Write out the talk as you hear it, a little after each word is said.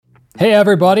Hey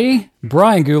everybody,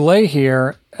 Brian Goulet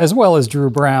here, as well as Drew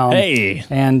Brown. Hey.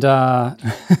 And I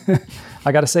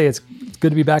got to say, it's good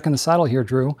to be back in the saddle here,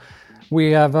 Drew.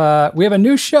 We have a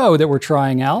new show that we're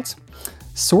trying out,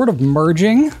 sort of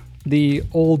merging the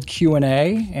old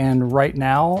Q&A and Right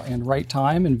Now and Right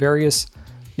Time and various,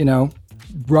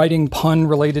 writing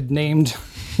pun-related named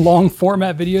long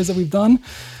format videos that we've done.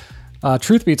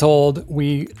 Truth be told,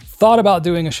 we thought about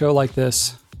doing a show like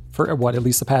this for at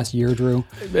least the past year, Drew.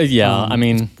 Yeah,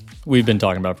 we've been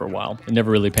talking about it for a while. It never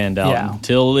really panned out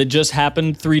until it just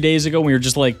happened 3 days ago. We were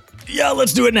just like, yeah,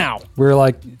 let's do it now. We're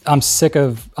like, I'm sick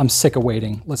of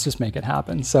waiting. Let's just make it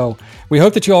happen. So we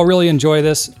hope that you all really enjoy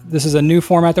this. This is a new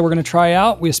format that we're going to try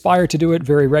out. We aspire to do it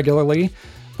very regularly,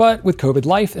 but with COVID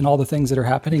life and all the things that are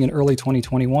happening in early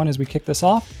 2021 as we kick this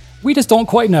off, we just don't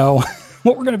quite know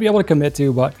what we're going to be able to commit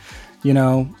to. But,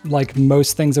 like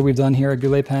most things that we've done here at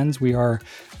Goulet Pens, we are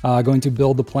going to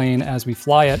build the plane as we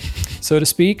fly it, so to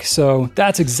speak. So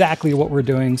that's exactly what we're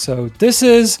doing. So this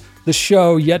is the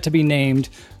show yet to be named,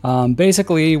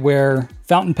 basically where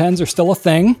fountain pens are still a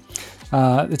thing.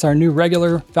 It's our new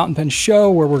regular fountain pen show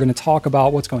where we're going to talk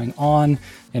about what's going on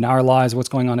in our lives, what's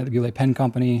going on at the Goulet Pen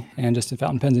Company, and just in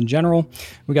fountain pens in general.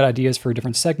 We got ideas for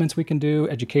different segments we can do,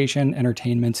 education,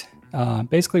 entertainment.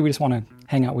 Basically, we just want to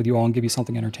hang out with you all and give you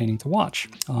something entertaining to watch.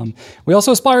 We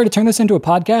also aspire to turn this into a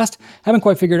podcast. Haven't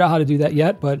quite figured out how to do that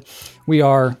yet, but we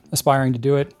are aspiring to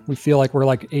do it. We feel like we're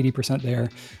like 80% there.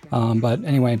 But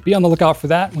anyway, be on the lookout for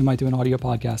that. We might do an audio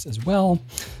podcast as well.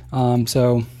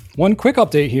 So one quick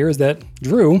update here is that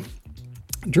Drew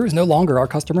is no longer our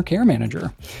customer care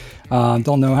manager.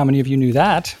 Don't know how many of you knew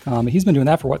that. He's been doing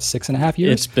that for 6.5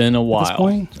 years? It's been a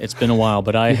while. It's been a while,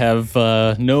 but I have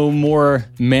no more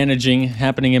managing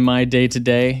happening in my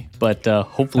day-to-day, but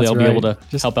hopefully I'll be able to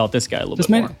help out this guy a little bit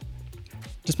more.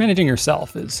 Just managing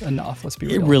yourself is enough, let's be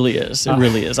real. It really is. It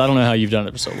really is. I don't know how you've done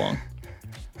it for so long.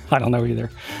 I don't know either.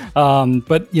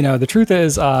 But the truth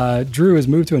is Drew has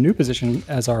moved to a new position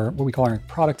as what we call our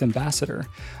product ambassador.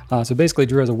 So basically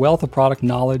Drew has a wealth of product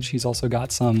knowledge. He's also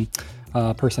got some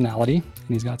personality, and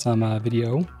he's got some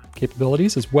video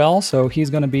capabilities as well. So he's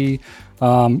going to be,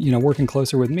 working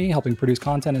closer with me, helping produce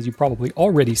content, as you've probably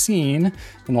already seen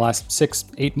in the last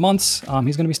 6-8 months.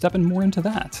 He's going to be stepping more into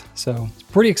that. So it's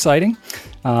pretty exciting.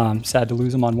 Sad to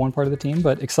lose him on one part of the team,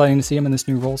 but exciting to see him in this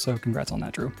new role. So congrats on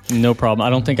that, Drew. No problem. I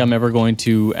don't think I'm ever going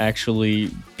to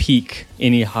actually peak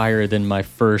any higher than my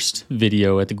first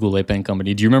video at the Goulet Pen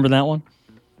Company. Do you remember that one?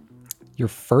 Your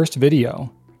first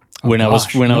video? When I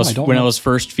was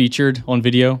first featured on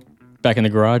video back in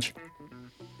the garage.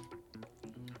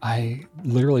 I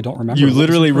literally don't remember. You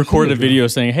literally recorded a video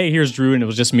saying, "Hey, here's Drew," and it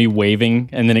was just me waving,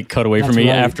 and then it cut away from me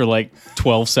after like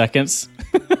 12 seconds.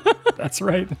 That's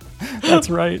right.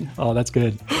 Oh, that's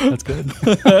good. That's good.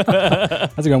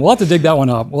 That's a good one. We'll have to dig that one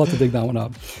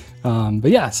up. But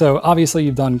yeah, so obviously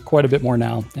you've done quite a bit more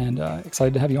now, and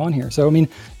excited to have you on here. So,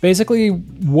 basically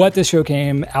what this show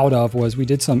came out of was we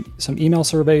did some email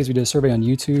surveys. We did a survey on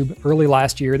YouTube early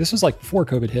last year. This was like before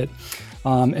COVID hit.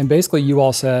 And basically you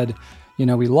all said,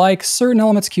 we like certain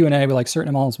elements of Q&A, we like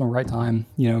certain elements of Right Time.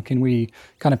 Can we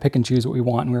kind of pick and choose what we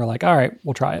want? And we were like, all right,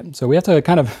 we'll try it. So we have to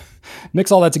kind of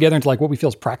mix all that together into like what we feel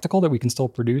is practical that we can still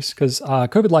produce, because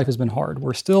COVID life has been hard.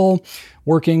 We're still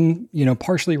working,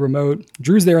 partially remote.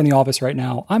 Drew's there in the office right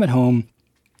now. I'm at home.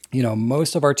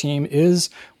 Most of our team is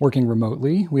working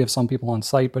remotely. We have some people on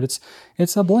site, but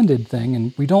it's a blended thing.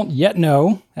 And we don't yet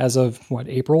know, as of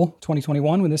April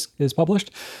 2021, when this is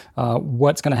published,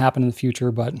 what's going to happen in the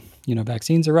future. But,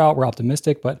 vaccines are out. We're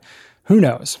optimistic, but who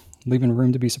knows? Leaving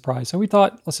room to be surprised. So we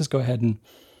thought, let's just go ahead and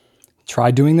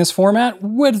try doing this format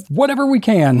with whatever we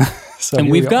can. And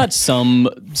we've got some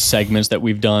segments that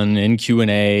we've done in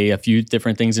Q&A, a few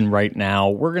different things in Right Now.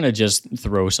 We're going to just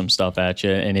throw some stuff at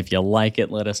you. And if you like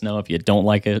it, let us know. If you don't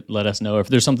like it, let us know. If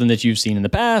there's something that you've seen in the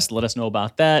past, let us know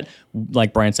about that.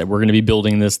 Like Brian said, we're going to be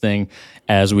building this thing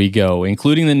as we go,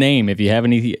 including the name. If you have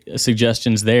any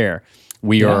suggestions there,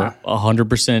 we are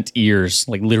 100% ears.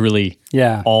 Like literally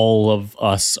all of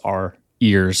us are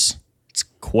ears. It's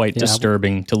quite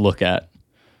disturbing to look at.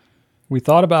 We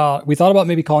thought about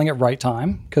maybe calling it Right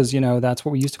Time, because that's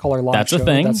what we used to call our live show. That's a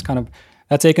thing.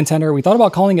 That's a contender. We thought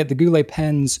about calling it the Goulet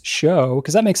Pens Show,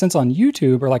 because that makes sense on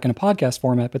YouTube or like in a podcast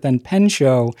format. But then Pen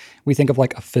Show, we think of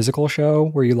like a physical show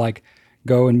where you like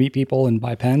go and meet people and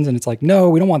buy pens, and it's like, no,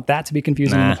 we don't want that to be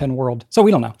confusing in the pen world. So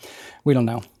we don't know.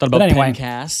 Thought about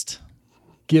Pencast.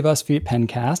 Give us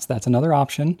Pencast. That's another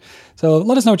option. So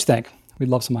let us know what you think. We'd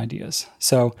love some ideas.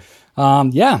 So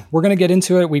we're going to get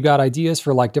into it. We've got ideas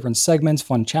for like different segments,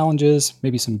 fun challenges,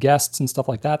 maybe some guests and stuff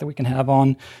like that we can have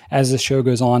on as the show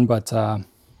goes on. But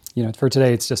for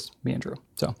today, it's just me and Drew.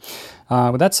 So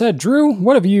with that said, Drew,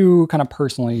 what have you kind of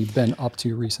personally been up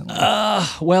to recently?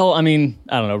 Well, I mean,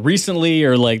 I don't know, recently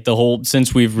or like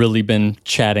since we've really been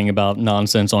chatting about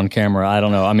nonsense on camera, I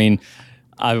don't know. I mean,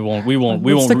 we won't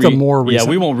rehash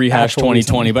 2020,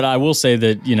 recently. But I will say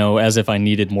that, as if I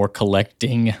needed more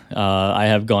collecting, I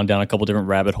have gone down a couple different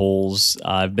rabbit holes.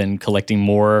 I've been collecting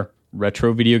more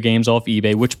retro video games off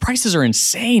eBay, which prices are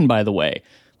insane, by the way.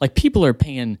 Like, people are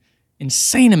paying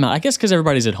insane amount, I guess, because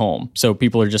everybody's at home. So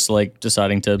people are just like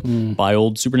deciding to buy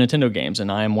old Super Nintendo games.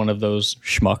 And I am one of those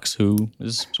schmucks who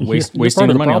is wasting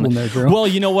their money on them. Well,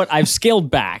 you know what? I've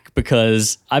scaled back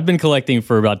because I've been collecting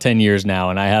for about 10 years now,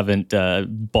 and I haven't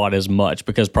bought as much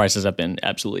because prices have been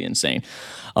absolutely insane.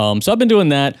 So I've been doing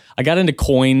that. I got into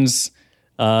coins.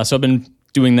 So I've been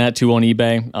doing that too on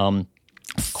eBay.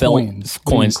 Coins,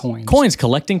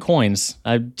 collecting coins.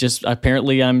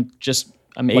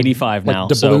 I'm 85 now.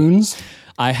 Doubloons? So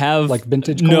I have like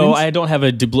vintage coins? No, I don't have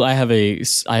a doubloon.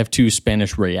 I have 2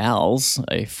 Spanish reals,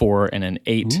 a 4 and an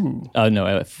 8.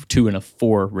 A 2 and a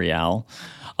 4 real.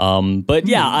 But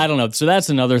yeah, I don't know. So that's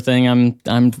another thing I'm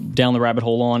down the rabbit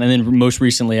hole on. And then most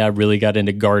recently I really got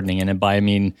into gardening, and by I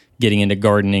mean getting into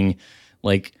gardening,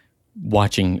 like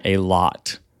watching a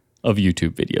lot of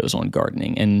YouTube videos on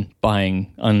gardening and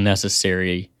buying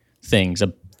unnecessary things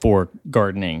for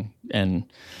gardening. And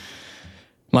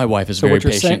my wife is very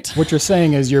patient. What you're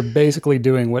saying is you're basically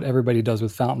doing what everybody does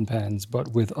with fountain pens,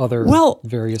 but with other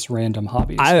various random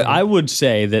hobbies. I would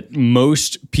say that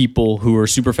most people who are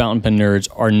super fountain pen nerds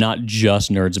are not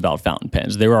just nerds about fountain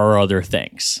pens. There are other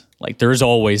things. Like, there's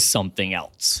always something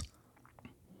else.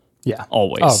 Yeah.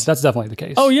 Always. Oh, that's definitely the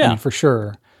case. Oh, yeah. I mean, for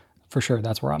sure. For sure,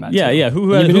 that's where I'm at. Yeah, too. yeah. You've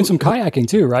been doing some kayaking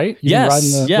too, right?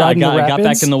 Yes. I got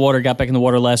back in the water. Got back in the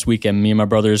water last weekend. Me and my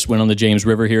brothers went on the James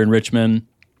River here in Richmond.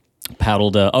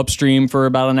 Paddled upstream for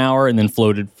about an hour and then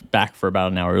floated back for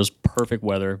about an hour. It was perfect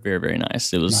weather, very, very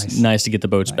nice. It was nice to get the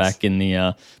boats back in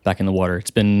the water. It's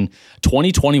been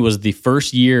 2020 was the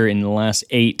first year in the last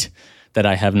 8 that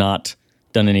I have not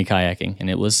done any kayaking, and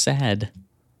it was sad.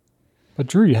 But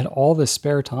Drew, you had all this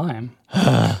spare time.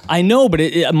 I know, but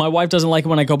my wife doesn't like it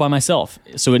when I go by myself,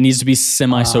 so it needs to be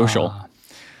semi-social.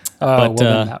 But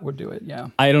then that would do it, yeah.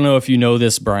 I don't know if you know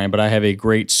this, Brian, but I have a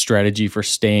great strategy for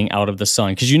staying out of the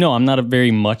sun. Because I'm not a very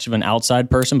much of an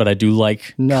outside person, but I do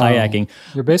like kayaking.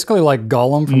 You're basically like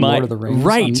Gollum from Lord of the Rings.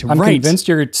 Right, I'm convinced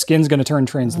your skin's going to turn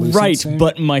translucent soon.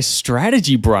 But my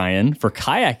strategy, Brian, for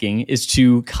kayaking is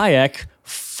to kayak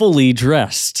fully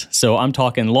dressed. So I'm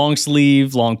talking long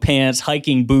sleeve, long pants,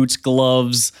 hiking boots,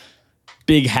 gloves,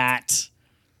 big hat.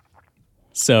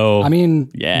 So, I mean,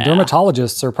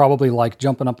 dermatologists are probably like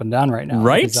jumping up and down right now.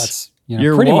 Right? Because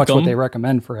that's pretty much what they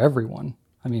recommend for everyone.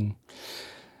 I mean,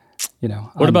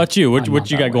 What about you?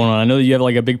 What you got going on? I know that you have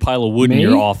like a big pile of wood in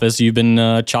your office. You've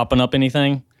been chopping up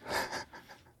anything?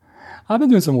 I've been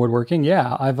doing some woodworking.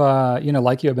 Yeah, I've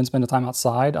like you, I've been spending time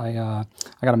outside. I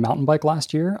got a mountain bike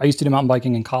last year. I used to do mountain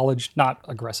biking in college, not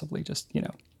aggressively, just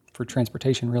for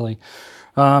transportation, really.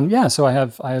 So I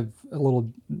have a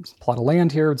little plot of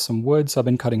land here with some wood. So I've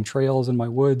been cutting trails in my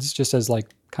woods just as like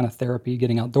kind of therapy,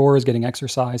 getting outdoors, getting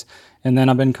exercise. And then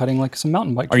I've been cutting like some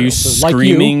mountain bike trails. Are you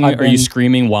screaming? Are you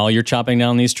screaming while you're chopping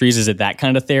down these trees? Is it that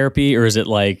kind of therapy, or is it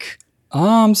like?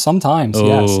 Sometimes,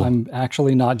 yes. I'm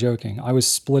actually not joking. I was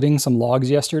splitting some logs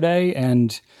yesterday,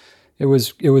 and it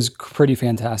was pretty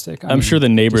fantastic. I'm sure the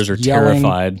neighbors are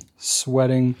terrified.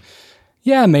 Sweating.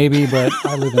 Yeah, maybe, but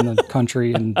I live in the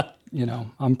country, and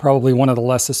I'm probably one of the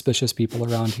less suspicious people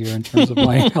around here in terms of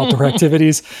my outdoor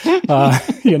activities.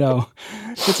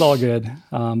 It's all good.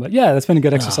 But yeah, that's been a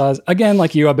good exercise. Again,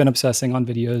 like you, I've been obsessing on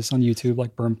videos on YouTube,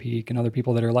 like Burn Peak and other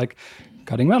people that are like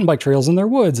cutting mountain bike trails in their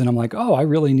woods. And I'm like, oh, I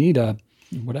really need a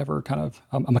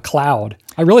McLeod.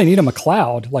 I really need a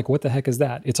McLeod. Like, what the heck is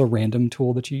that? It's a random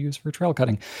tool that you use for trail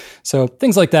cutting. So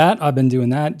things like that. I've been doing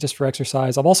that just for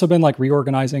exercise. I've also been like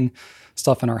reorganizing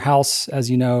stuff in our house.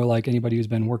 As you know, like anybody who's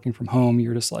been working from home,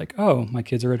 you're just like, oh, my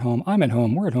kids are at home. I'm at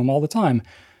home. We're at home all the time.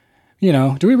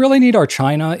 Do we really need our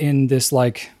china in this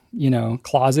like,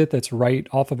 closet that's right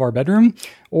off of our bedroom?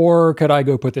 Or could I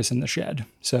go put this in the shed?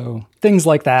 So things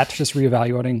like that, just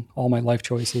reevaluating all my life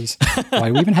choices. Why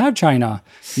do we even have china?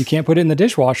 You can't put it in the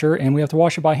dishwasher and we have to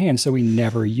wash it by hand, so we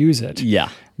never use it. Yeah.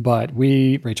 But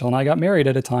Rachel and I got married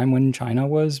at a time when china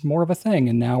was more of a thing.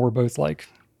 And now we're both like,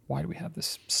 why do we have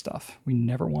this stuff? We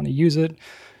never want to use it.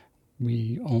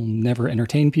 We'll never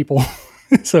entertain people.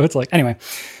 So it's like, anyway,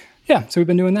 yeah, so we've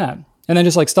been doing that. And then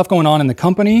just like stuff going on in the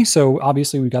company. So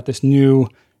obviously we've got this new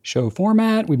show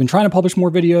format. We've been trying to publish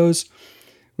more videos.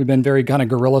 We've been very kind of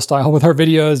guerrilla style with our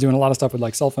videos, doing a lot of stuff with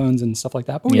like cell phones and stuff like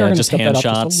that. But we are going to step that up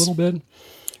just a little bit.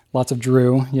 Lots of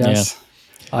Drew. Yes. Yeah.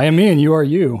 I am me and you are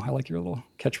you. I like your little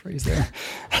catchphrase there.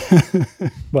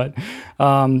 But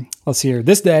let's see here.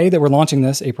 This day that we're launching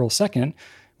this, April 2nd,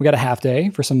 we got a half day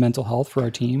for some mental health for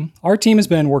our team. Our team has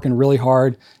been working really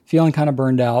hard, feeling kind of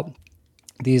burned out.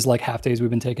 These like half days we've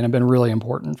been taking have been really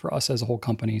important for us as a whole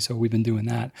company. So we've been doing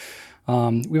that.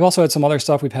 We've also had some other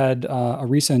stuff. We've had a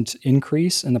recent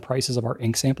increase in the prices of our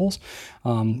ink samples.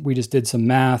 We just did some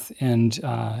math and,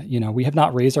 we have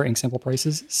not raised our ink sample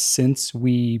prices since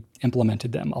we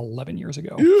implemented them 11 years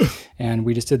ago. Yeah. And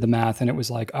we just did the math and it was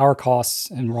like our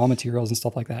costs and raw materials and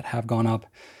stuff like that have gone up.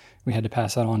 We had to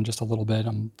pass that on just a little bit.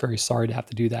 I'm very sorry to have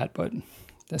to do that, but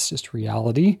that's just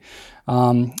reality.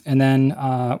 And then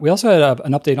we also had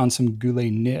an update on some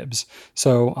Goulet nibs.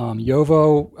 So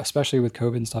Jowo, especially with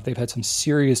COVID and stuff, they've had some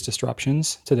serious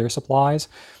disruptions to their supplies.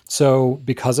 So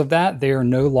because of that, they are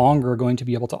no longer going to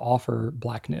be able to offer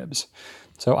black nibs.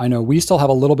 So I know we still have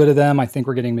a little bit of them. I think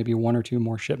we're getting maybe 1 or 2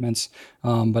 more shipments.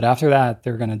 But after that,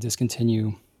 they're going to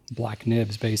discontinue black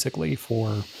nibs basically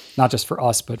for not just for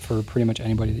us, but for pretty much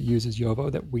anybody that uses Jowo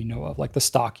that we know of, like the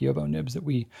stock Jowo nibs that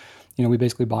we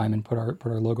basically buy them and put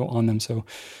our logo on them. So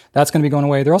that's going to be going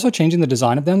away. They're also changing the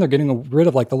design of them. They're getting rid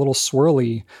of like the little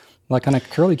swirly, like kind of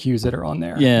curly cues that are on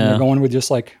there. Yeah. And they're going with just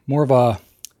like more of a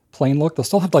plain look. They'll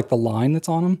still have like the line that's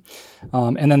on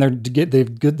them. And then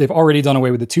they've already done away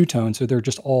with the two-tone. So they're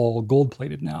just all gold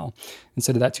plated now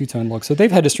instead of that two-tone look. So they've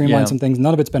had to streamline some things.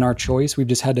 None of it's been our choice. We've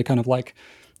just had to kind of like,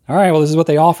 all right, well, this is what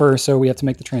they offer, so we have to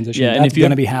make the transition. Yeah, that's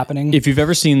going to be happening. If you've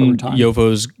ever seen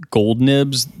Jowo's gold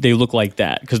nibs, they look like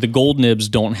that because the gold nibs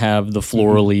don't have the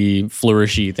florally,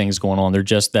 flourishy things going on. They're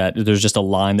just that. There's just a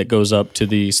line that goes up to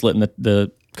the slit in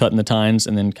the cut in the tines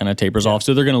and then kind of tapers off.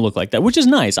 So they're going to look like that, which is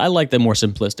nice. I like the more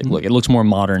simplistic look. It looks more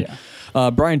modern. Yeah.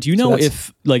 Brian, do you know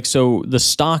if the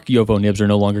stock Jowo nibs are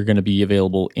no longer going to be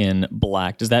available in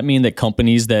black? Does that mean that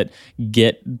companies that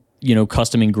get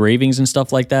custom engravings and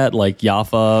stuff like that, like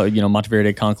Jaffa,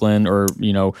 Monteverde Conklin, or,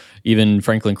 even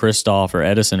Franklin Christoph or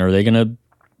Edison, are they going to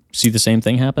see the same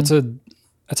thing happen?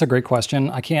 That's a great question.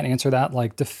 I can't answer that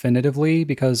like definitively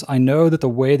because I know that the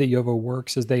way that Jowo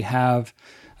works is they have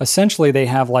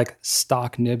like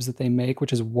stock nibs that they make,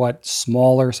 which is what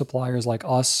smaller suppliers like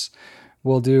us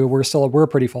will do. We're a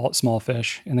pretty small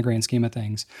fish in the grand scheme of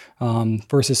things,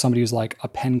 versus somebody who's like a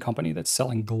pen company that's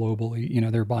selling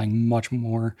globally. They're buying much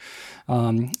more.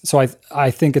 So I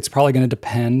think it's probably going to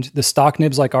depend. The stock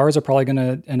nibs like ours are probably going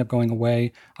to end up going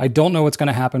away. I don't know what's going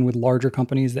to happen with larger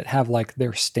companies that have like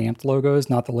their stamped logos,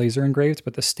 not the laser engraved,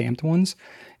 but the stamped ones.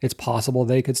 It's possible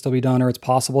they could still be done, or it's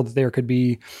possible that there could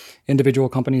be individual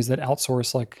companies that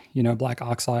outsource like, black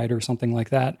oxide or something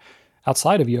like that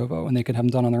outside of Jowo, and they could have them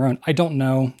done on their own. I don't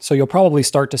know. So you'll probably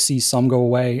start to see some go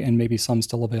away and maybe some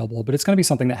still available, but it's going to be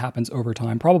something that happens over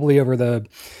time. Probably over the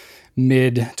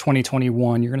mid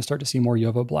 2021, you're going to start to see more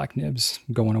Jowo black nibs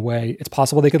going away. It's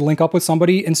possible they could link up with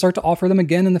somebody and start to offer them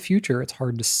again in the future. It's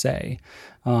hard to say.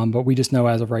 But we just know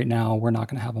as of right now, we're not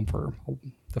going to have them for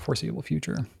the foreseeable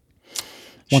future.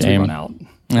 Once we run out.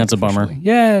 That's a bummer.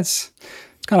 Yeah, it's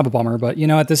kind of a bummer, but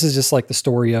this is just like the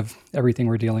story of everything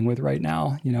we're dealing with right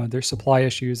now. There's supply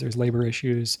issues, there's labor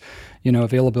issues,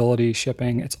 availability,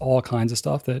 shipping. It's all kinds of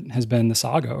stuff that has been the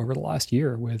saga over the last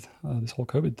year with this whole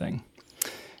COVID thing.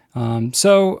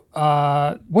 So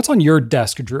what's on your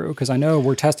desk, Drew? Because I know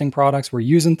we're testing products, we're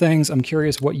using things. I'm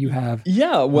curious what you have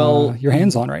your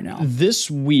hands on right now.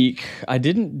 This week, I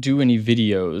didn't do any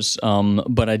videos,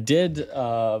 but I did.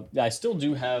 I still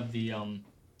do have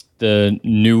the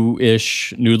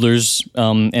new-ish Noodler's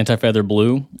anti-feather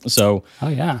blue. So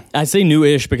I say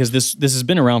new-ish because this has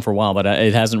been around for a while, but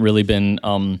it hasn't really been.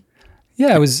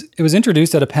 It was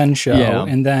introduced at a pen show,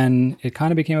 and then it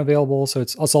kind of became available. So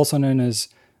it's also known as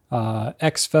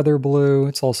X-Feather blue.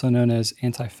 It's also known as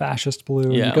anti-fascist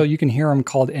blue. Yeah. You can hear them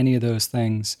called any of those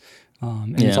things,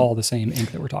 and it's all the same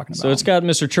ink that we're talking about. So it's got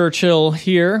Mr. Churchill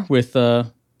here with.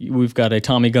 We've got a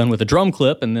Tommy gun with a drum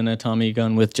clip and then a Tommy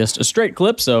gun with just a straight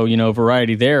clip. So,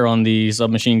 variety there on the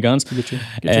submachine guns. Get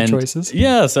your choices.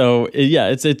 Yeah. So,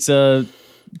 it's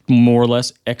more or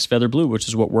less X-Feather blue, which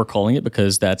is what we're calling it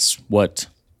because that's what,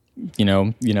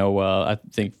 I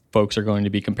think folks are going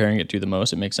to be comparing it to the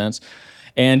most. It makes sense.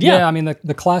 And I mean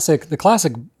the classic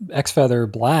X-Feather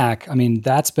black, I mean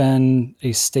that's been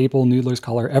a staple Noodler's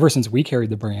color ever since we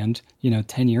carried the brand,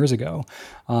 10 years ago.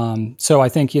 So I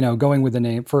think going with the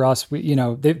name for us, we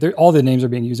all the names are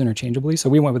being used interchangeably. So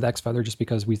we went with X-Feather just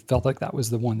because we felt like that was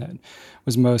the one that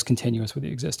was most continuous with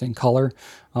the existing color.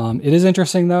 It is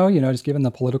interesting though, just given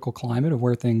the political climate of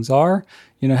where things are,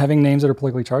 having names that are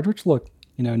politically charged. Which look,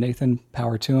 Nathan,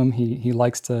 power to him. He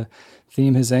likes to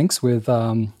theme his inks with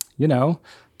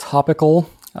topical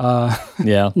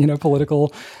Yeah.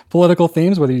 Political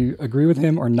themes, whether you agree with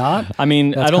him or not. I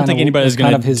mean, That's I don't kind think of- anybody's that's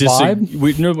kind going of his to vibe.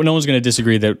 disagree. No one's going to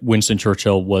disagree that Winston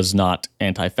Churchill was not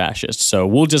anti-fascist. So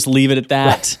we'll just leave it at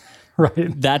that.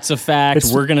 Right. That's a fact.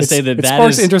 We're going to say that it that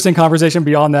sparks is. interesting conversation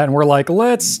beyond that, and we're like,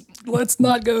 let's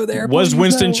not go there. Was please,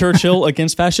 Winston no. Churchill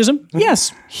against fascism?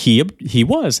 Yes, he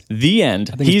was. The end.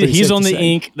 think it's pretty He's safe on to the say.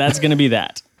 ink. That's going to be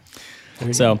that.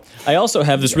 So I also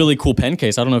have this really cool pen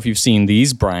case. I don't know if you've seen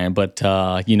these, Brian, but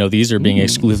these are being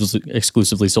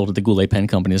exclusively sold at the Goulet Pen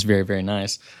Company. It's very, very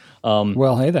nice.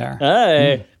 Well, hey there.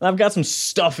 Hey, I've got some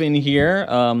stuff in here.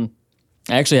 I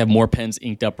actually have more pens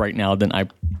inked up right now than I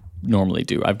normally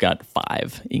do. I've got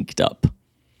 5 inked up.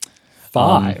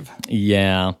 5.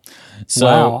 Yeah. So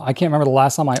Wow, I can't remember the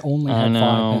last time I only had 5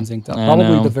 know, pens inked up. I Probably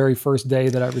know. the very first day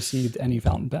that I received any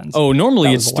fountain pens. Oh, normally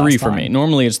That was it's the 3 last for me. time.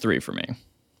 Normally it's 3 for me.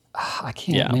 I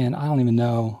can't, Yeah. man. I don't even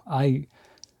know. I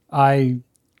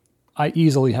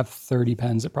easily have 30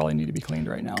 pens that probably need to be cleaned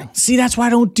right now. See, that's why I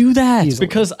don't do that. Easily.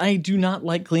 Because I do not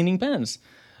like cleaning pens.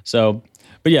 So,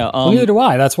 but yeah, Neither do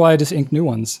I. That's why I just ink new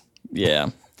ones. yeah.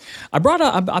 I brought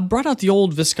out the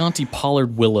old Visconti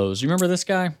Pollard Willows. You remember this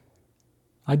guy?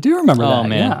 I do remember Oh that.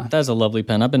 man, Yeah, that's a lovely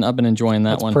pen. I've been enjoying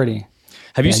that one. pretty.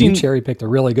 Have you Yeah, seen? you cherry picked a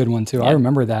really good one too. I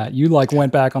remember that. You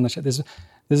went back on the This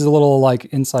is a little like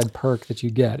inside perk that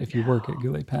you get if you work at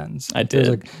Goulet Pens. I If there's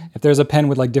did. if there's a pen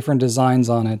with like different designs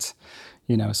on it,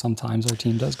 sometimes our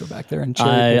team does go back there and cherry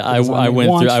pick the I design they went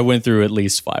want. through. I went through at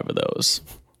least 5 of those.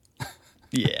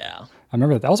 Yeah. I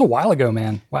remember that. That was a while ago,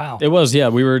 man. Wow. It was, yeah.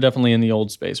 We were definitely in the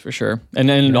old space for sure. And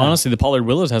honestly, the Pollard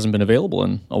Willows hasn't been available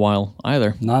in a while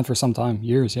either. Not for some time,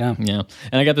 years. Yeah. Yeah.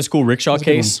 And I got this cool rickshaw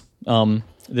case.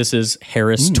 This is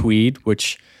Harris Tweed,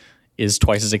 which is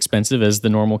twice as expensive as the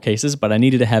normal cases, but I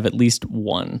needed to have at least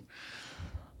one.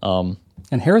 And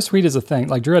Harris Tweed is a thing.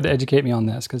 Like Drew had to educate me on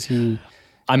this because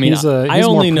I mean, he's I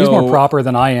only he's know more proper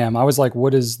than I am. I was like,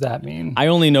 what does that mean? I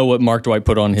only know what Mark Dwight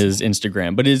put on his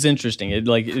Instagram, but it's interesting.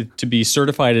 To be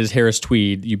certified as Harris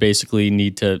Tweed, you basically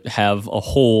need to have a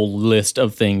whole list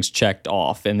of things checked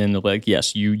off, and then they're like,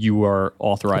 yes, you are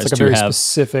authorized It's like a to very have.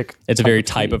 specific. It's a very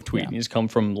type of tweed. Yeah. He's come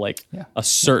from like a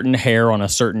certain hair on a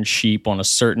certain sheep on a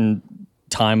certain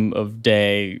time of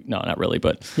day. No, not really,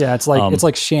 but Yeah, it's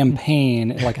like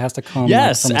champagne. It like has to come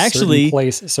Yes, from a actually, certain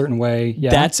place, a certain way.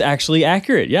 Yeah, that's actually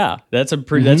accurate. Yeah, that's a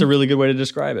really good way to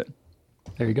describe it.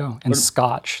 there you go. And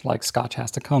Scotch, like Scotch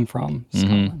has to come from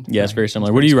Scotland. Yeah, it's very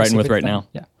similar. What are you writing with right Specific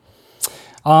now? thing.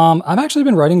 Yeah. I've actually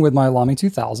been writing with my Lamy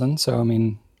 2000. So I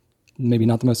mean, maybe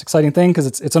not the most exciting thing because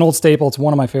it's an old staple. It's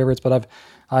one of my favorites. But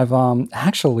I've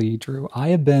actually, Drew, I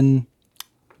have been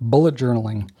bullet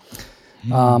journaling.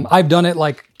 I've done it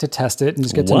like to test it and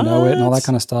just get to know it and all that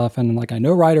kind of stuff. And like I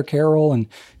know Ryder Carroll and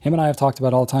him and I have talked about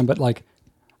it all the time, but like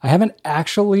I haven't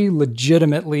actually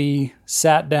legitimately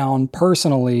sat down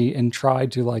personally and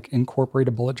tried to like incorporate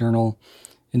a bullet journal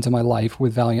into my life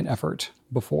with valiant effort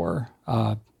before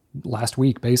last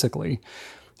week, basically.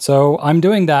 So I'm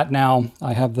doing that now.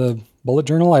 I have the bullet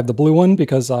journal. I have the blue one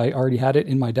because I already had it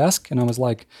in my desk and I was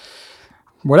like,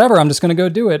 whatever, I'm just going to go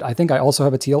do it. I think I also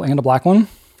have a teal and a black one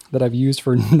that I've used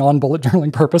for non-bullet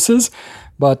journaling purposes.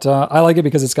 But I like it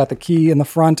because it's got the key in the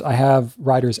front. I have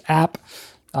Ryder's app.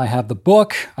 I have the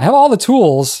book. I have all the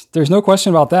tools. There's no question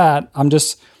about that. I'm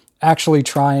just actually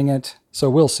trying it. So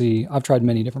we'll see. I've tried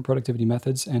many different productivity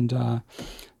methods. And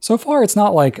so far, it's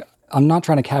not like I'm not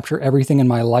trying to capture everything in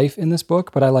my life in this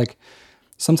book, but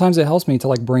sometimes it helps me to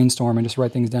like brainstorm and just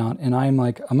write things down. And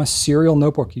I'm a serial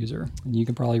notebook user. And you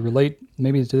can probably relate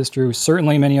maybe to this, Drew.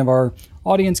 Certainly many of our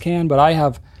audience can, but I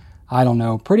have, I don't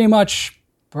know, pretty much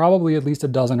probably at least a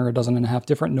dozen or a dozen and a half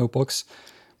different notebooks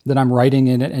that I'm writing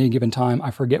in at any given time. I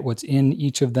forget what's in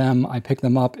each of them. I pick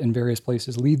them up in various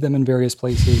places, leave them in various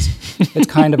places. It's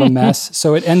kind of a mess.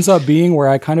 So it ends up being where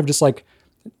I kind of just like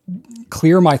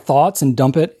clear my thoughts and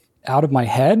dump it out of my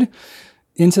head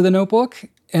into the notebook.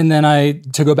 And then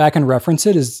to go back and reference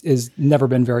it is never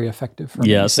been very effective for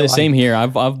me. Yeah, So same here.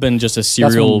 I've been just a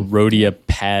serial Rhodia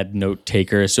pad note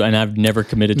taker, and I've never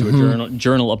committed to a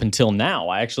journal up until now.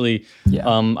 I actually,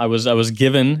 I was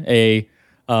given a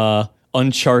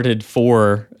Uncharted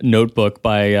 4 notebook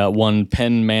by one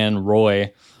Pen Man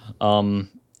Roy,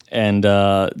 and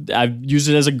I've used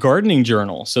it as a gardening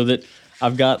journal, so that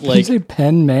I've got Did you like, say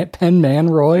Pen Man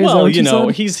Roy? Is that well, what you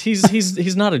know, said?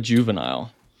 he's not a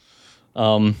juvenile.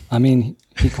 I mean,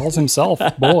 he calls himself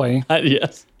boy.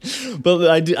 Yes, but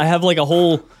I have like a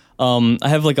whole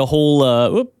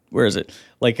where is it?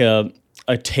 Like a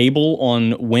table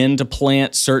on when to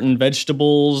plant certain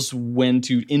vegetables, when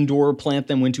to indoor plant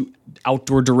them, when to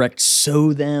outdoor direct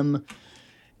sow them.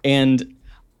 And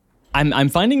I'm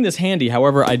finding this handy.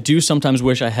 However, I do sometimes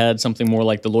wish I had something more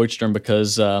like the Leuchtturm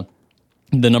because the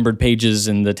numbered pages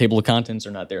and the table of contents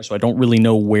are not there, so I don't really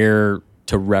know where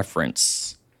to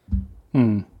reference.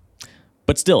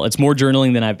 But still, it's more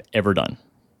journaling than I've ever done.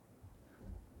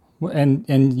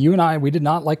 And you and I, we did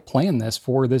not like plan this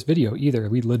for this video either.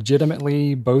 We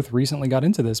legitimately both recently got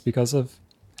into this because of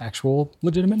actual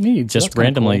legitimate needs. Just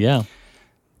randomly, cool. yeah.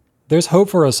 There's hope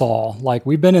for us all. Like,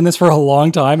 we've been in this for a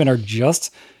long time and are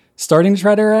just starting to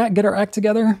try to get our act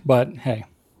together. But hey,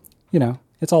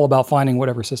 it's all about finding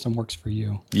whatever system works for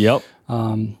you. Yep.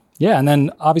 Yeah, and then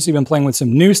obviously been playing with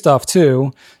some new stuff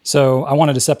too. So I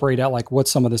wanted to separate out like what's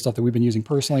some of the stuff that we've been using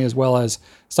personally, as well as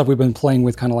stuff we've been playing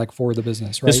with kind of like for the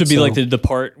business, right? This would be like the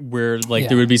part where like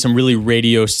there would be some really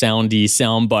radio soundy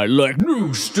soundbite, like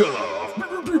new stuff.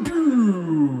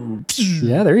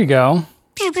 Yeah, there you go.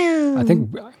 I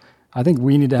think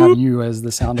we need to have you as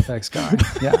the sound effects guy.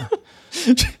 Yeah.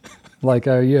 Like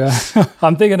yeah.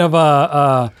 I'm thinking of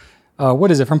what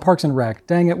is it from Parks and Rec?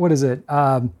 Dang it, what is it?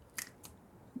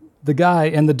 The guy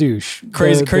and the douche.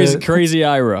 Crazy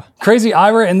Ira. Crazy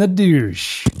Ira and the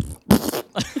douche.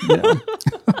 Yeah.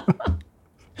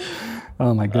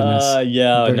 Oh my goodness.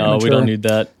 Yeah, Very no, immature. we don't need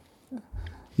that.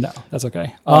 No, that's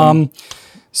okay.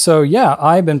 So yeah,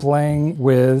 I've been playing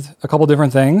with a couple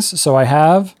different things. So I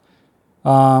have,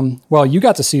 well, you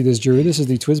got to see this, Drew. This is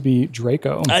the TWSBI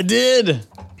Draco. I did.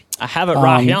 I have it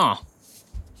right here.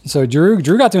 So Drew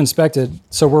got to inspect it.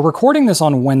 So we're recording this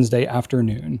on Wednesday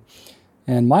afternoon.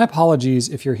 And my apologies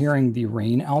if you're hearing the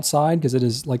rain outside, because it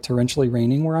is like torrentially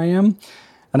raining where I am.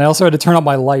 And I also had to turn up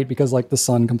my light because like the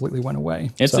sun completely went away.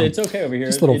 It's okay over here.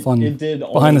 Just a little fun it did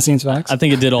behind the scenes facts. I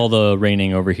think it did all the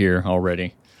raining over here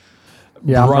already.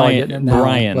 Yeah, I'm probably getting it now,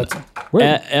 Brian,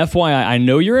 FYI, I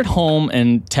know you're at home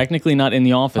and technically not in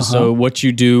the office, so what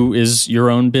you do is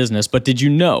your own business. But did you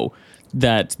know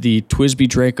that the TWSBI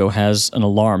Draco has an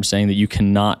alarm saying that you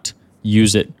cannot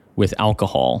use it with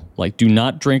alcohol? Like, do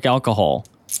not drink alcohol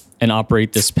and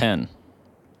operate this pen.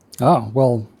 Oh,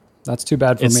 well, that's too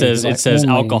bad for me. It says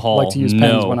alcohol. I like to use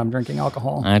pens when I'm drinking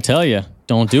alcohol. I tell you,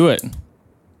 don't do it.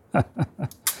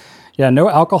 Yeah, no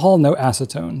alcohol, no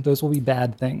acetone. Those will be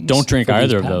bad things. Don't drink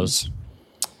either of those.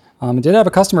 I did have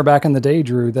a customer back in the day,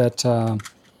 Drew, that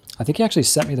I think he actually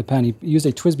sent me the pen. He used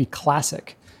a TWSBI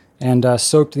Classic and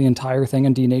soaked the entire thing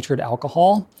in denatured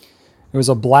alcohol. It was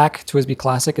a black TWSBI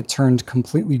Classic. It turned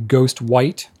completely ghost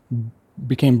white,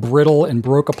 became brittle, and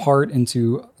broke apart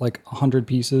into like 100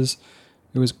 pieces.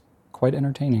 It was quite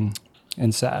entertaining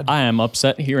and sad. I am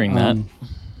upset hearing that.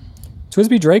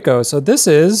 TWSBI Draco. So this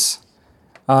is,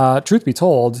 truth be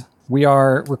told, we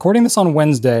are recording this on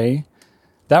Wednesday.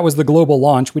 That was the global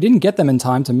launch. We didn't get them in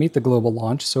time to meet the global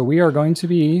launch. So we are going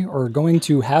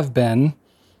to have been,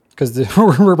 because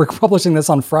we're publishing this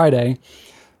on Friday.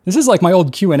 This is like my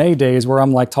old Q&A days where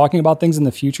I'm like talking about things in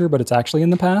the future, but it's actually in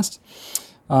the past.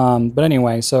 But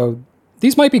anyway, so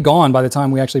these might be gone by the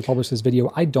time we actually publish this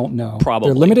video. I don't know. Probably.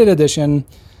 They're limited edition.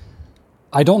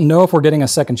 I don't know if we're getting a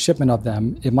second shipment of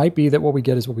them. It might be that what we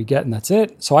get is what we get and that's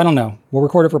it. So I don't know. We'll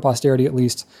record it for posterity at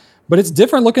least. But it's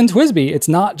different looking TWSBI. It's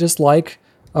not just like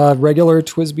a regular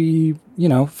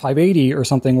TWSBI, 580 or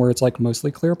something where it's like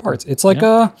mostly clear parts. It's like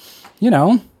a,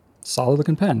 solid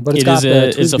looking pen. But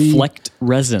it's a flecked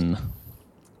resin.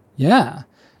 Yeah.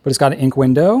 But it's got an ink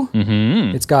window.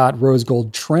 Mm-hmm. It's got rose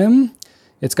gold trim.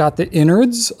 It's got the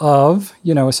innards of,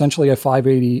 essentially a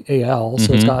 580 AL.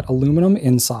 So it's got aluminum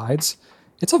insides.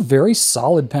 It's a very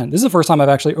solid pen. This is the first time I've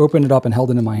actually opened it up and held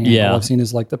it in my hand. Yeah. All I've seen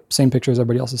is like the same pictures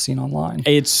everybody else has seen online.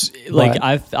 It's like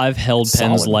I've held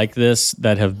pens solid. like this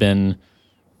that have been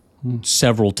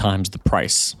several times the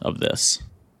price of this.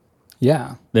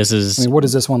 Yeah. This is, I mean, what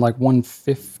is this one? Like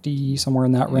 150, somewhere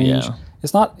in that range. Yeah.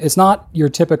 It's not your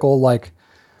typical like,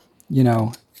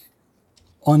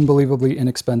 unbelievably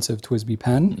inexpensive TWSBI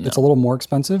pen. No. It's a little more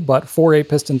expensive, but for a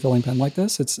piston filling pen like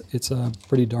this, it's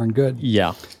pretty darn good.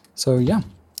 Yeah. So yeah,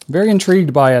 very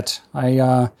intrigued by it.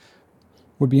 I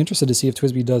would be interested to see if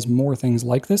TWSBI does more things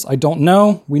like this. I don't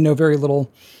know. We know very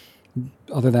little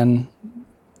other than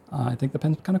I think the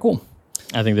pen's kind of cool.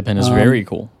 I think the pen is very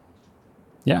cool.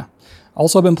 Yeah.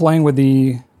 Also been playing with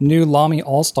the new Lamy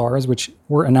All-Stars, which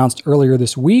were announced earlier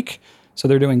this week. So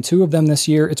they're doing 2 of them this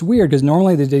year. It's weird because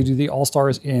normally they do the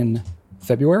All-Stars in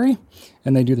February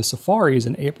and they do the Safaris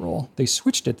in April. They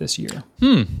switched it this year.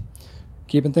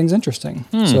 Keeping things interesting.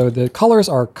 So the colors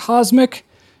are Cosmic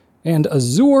and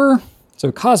Azure.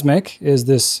 So Cosmic is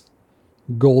this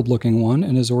gold-looking one,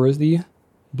 and Azure is the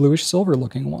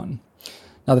bluish-silver-looking one.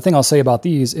 Now, the thing I'll say about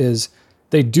these is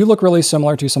they do look really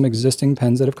similar to some existing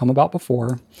pens that have come about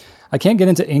before. I can't get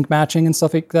into ink matching and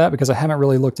stuff like that because I haven't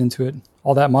really looked into it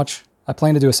all that much. I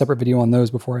plan to do a separate video on those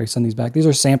before I send these back. These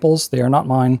are samples. They are not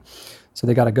mine, so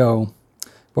they got to go.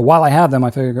 But while I have them,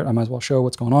 I figured I might as well show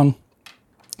what's going on.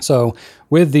 So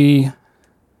with the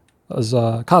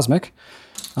Cosmic,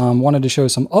 wanted to show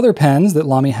some other pens that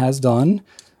Lamy has done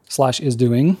 / is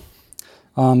doing.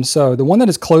 So the one that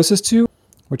is closest to,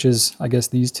 which is, I guess,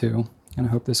 these two, and I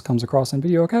hope this comes across in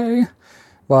video okay,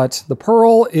 but the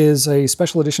Pearl is a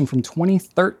special edition from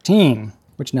 2013,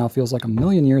 which now feels like a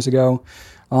million years ago.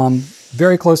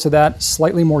 Very close to that,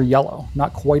 slightly more yellow,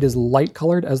 not quite as light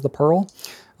colored as the Pearl.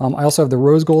 I also have the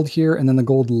rose gold here and then the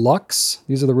gold Lux.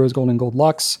 These are the rose gold and gold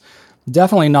Lux.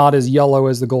 Definitely not as yellow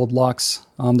as the gold Lux.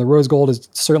 The rose gold has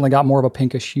certainly got more of a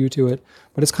pinkish hue to it,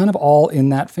 but it's kind of all in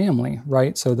that family,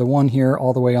 right? So the one here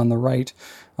all the way on the right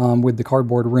with the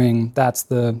cardboard ring, that's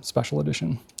the special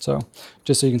edition. So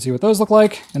just so you can see what those look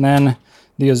like. And then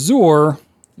the Azure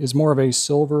is more of a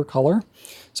silver color.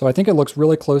 So I think it looks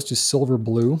really close to Silver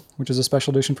Blue, which is a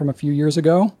special edition from a few years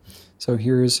ago. So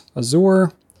here's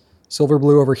Azure, Silver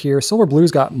Blue over here. Silver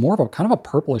Blue's got more of a kind of a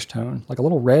purplish tone, like a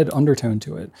little red undertone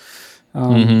to it.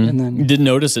 And then You didn't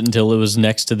notice it until it was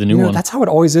next to the new one. That's how it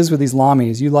always is with these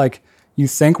Lamys. You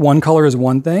think one color is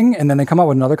one thing, and then they come out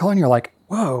with another color, and you're like,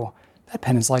 whoa, that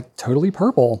pen is like totally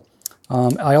purple.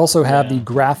 I also have the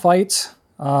Graphite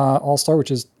All-Star,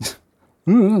 which is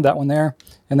that one there.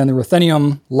 And then the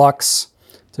Ruthenium Lux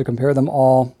to compare them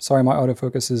all. Sorry, my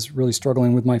autofocus is really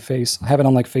struggling with my face. I have it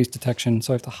on like face detection,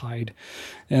 so I have to hide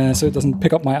so it doesn't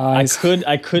pick up my eyes.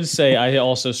 I could say I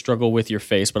also struggle with your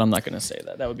face, but I'm not going to say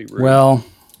that. That would be rude. Well,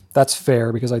 that's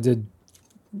fair because I did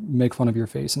make fun of your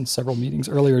face in several meetings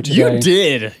earlier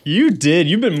today. You did.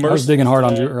 You've been merciful. I was digging hard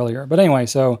on you earlier. But anyway,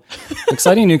 so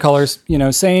exciting new colors,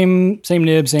 same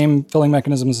nib, same filling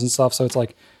mechanisms and stuff. So it's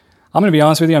like, I'm going to be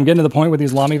honest with you, I'm getting to the point with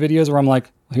these Lamy videos where I'm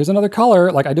like, here's another color.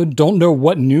 Like I don't know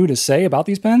what new to say about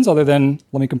these pens other than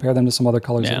let me compare them to some other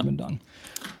colors that have been done.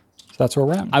 So that's where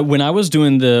we're at. When I was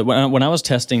doing when I was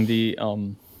testing the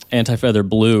Anti-Feather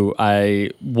Blue, I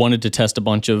wanted to test a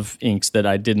bunch of inks that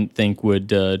I didn't think would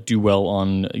do well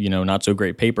on not so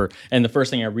great paper. And the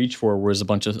first thing I reached for was a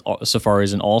bunch of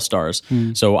Safaris and All-Stars.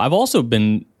 So I've also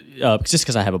been just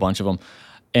because I have a bunch of them.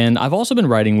 And I've also been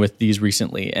writing with these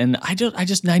recently, and I don't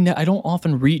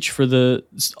often reach for the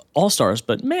All-Stars,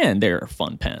 but man, they're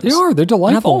fun pens. They are. They're delightful.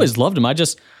 And I've always loved them.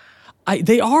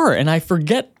 They are, and I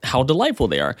forget how delightful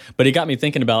they are. But it got me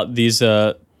thinking about these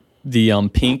the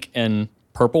pink and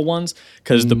purple ones,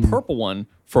 because the purple one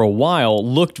for a while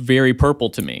looked very purple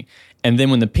to me, and then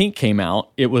when the pink came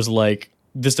out, it was like,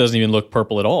 this doesn't even look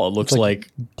purple at all. It looks like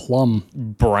plum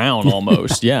brown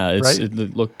almost. Yeah, right?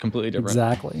 It looked completely different.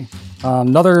 Exactly.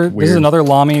 This is another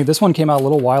Lamy. This one came out a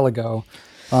little while ago,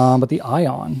 but the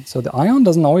Ion. So the Ion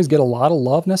doesn't always get a lot of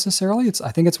love necessarily.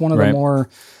 I think it's one of the more,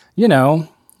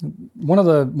 one of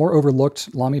the more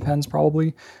overlooked Lamy pens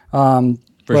probably. But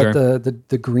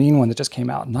the green one that just came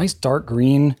out, nice dark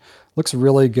green. Looks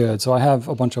really good. So I have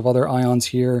a bunch of other Ions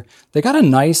here. They got a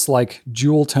nice like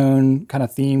jewel tone kind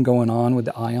of theme going on with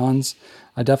the Ions.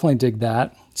 I definitely dig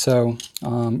that. So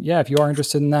if you are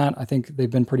interested in that, I think they've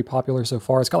been pretty popular so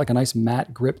far. It's got like a nice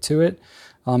matte grip to it.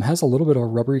 Has a little bit of a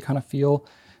rubbery kind of feel.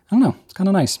 I don't know. It's kind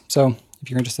of nice. So if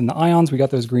you're interested in the Ions, we got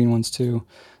those green ones too.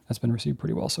 That's been received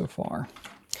pretty well so far.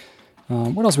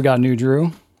 What else we got new,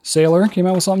 Drew? Sailor came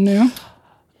out with something new.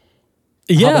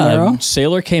 Yeah, Habanero?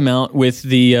 Sailor came out with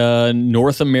the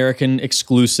North American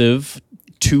exclusive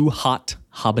Too Hot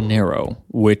Habanero,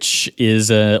 which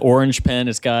is an orange pen.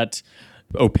 It's got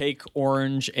opaque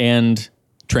orange and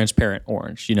transparent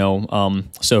orange,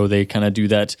 so they kind of do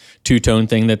that two-tone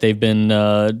thing that they've been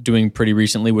doing pretty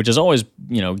recently, which has always,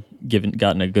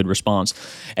 gotten a good response.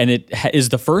 And it is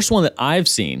the first one that I've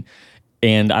seen,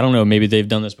 and I don't know, maybe they've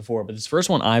done this before, but it's the first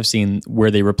one I've seen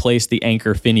where they replace the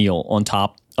anchor finial on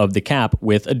top of the cap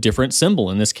with a different symbol.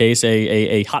 In this case,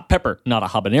 a hot pepper, not a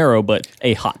habanero, but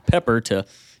a hot pepper to,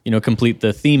 complete the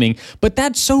theming. But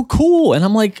that's so cool. And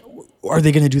I'm like, are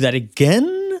they going to do that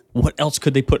again? What else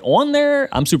could they put on there?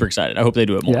 I'm super excited. I hope they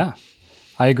do it more. Yeah,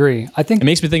 I agree. I think it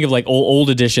makes me think of like old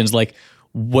editions, like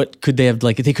what could they have,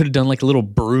 like they could have done like a little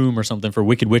broom or something for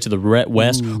Wicked Witch of the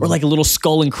West, or like a little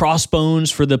skull and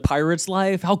crossbones for the Pirate's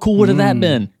Life. How cool would have that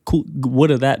been? Cool would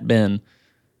have that been?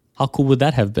 How cool would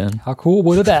that have been? How cool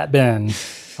would have that been?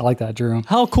 I like that, Drew.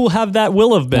 How cool have that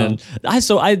will have been? I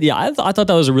thought that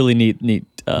was a really neat.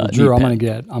 Drew, I'm gonna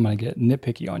get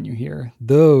nitpicky on you here.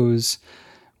 Those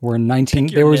were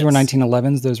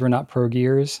 1911s. Those were not Pro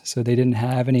Gears, so they didn't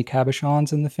have any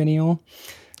cabochons in the finial.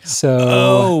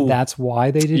 So that's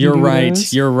why they didn't. You're do right.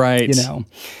 those. You're right.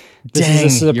 This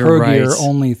is a you're Pro right. Gear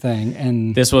only thing.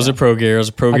 And This was a Pro Gear. It was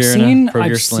a Pro Gear and a Pro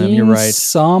Gear Slim. You're right.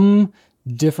 Some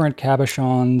different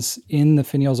cabochons in the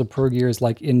finials of Pro Gears,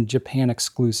 like in Japan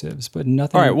exclusives, but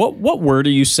nothing. All right, what word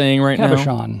are you saying right now?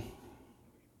 Cabochon.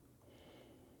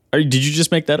 Did you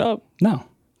just make that up? No,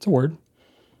 it's a word.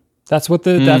 That's what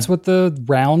the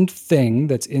round thing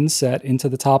that's inset into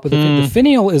the top of the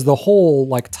finial is the whole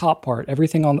like top part,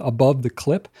 everything on above the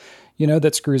clip,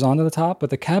 that screws onto the top. But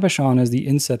the cabochon is the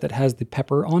inset that has the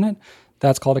pepper on it.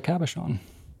 That's called a cabochon.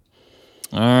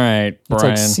 All right,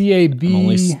 Brian. It's like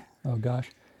C-A-B. Oh gosh,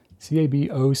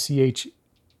 C-A-B-O-C-H-O-N.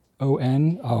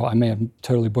 Oh, I may have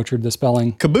totally butchered the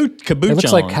spelling. Cabochon. It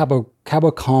looks like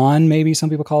cabocon. Maybe some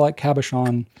people call it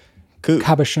cabochon.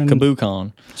 Cabochon.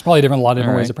 Cabochon. It's probably a lot of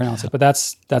different ways to pronounce it, but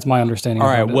that's my understanding. All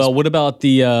right. Well, what about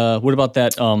the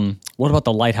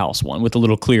lighthouse one with the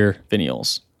little clear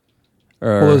finials?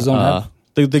 Or those don't have.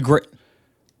 the great.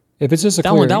 If it's just a That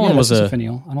clear, one- that one was just a- a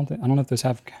finial. I don't know if those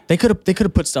have. They could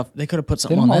have put stuff. They could have put They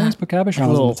something don't on always that. put cabochons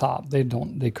little- on the top. They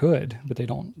don't. They could, but they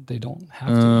don't. They don't have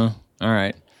to. All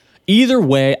right. Either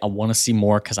way, I want to see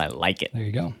more because I like it. There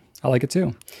you go. I like it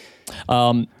too.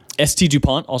 ST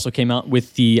DuPont also came out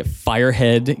with the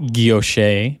Firehead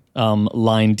Guilloche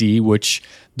Line D, which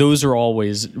those are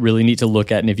always really neat to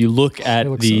look at. And if you look at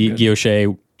look the so good.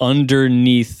 Guilloche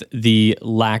underneath the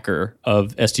lacquer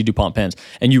of ST DuPont pens,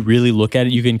 and you really look at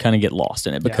it, you can kind of get lost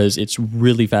in it because it's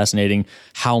really fascinating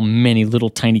how many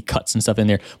little tiny cuts and stuff in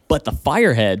there. But the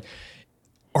Firehead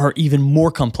are even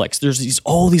more complex. There's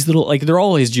all these little, like they're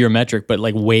always geometric, but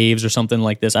like waves or something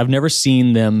like this. I've never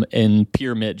seen them in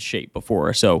pyramid shape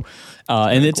before. So,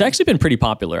 and it's actually been pretty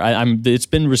popular. It's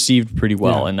been received pretty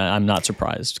well, and I'm not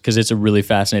surprised because it's a really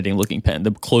fascinating looking pen.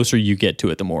 The closer you get to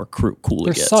it, the more cool it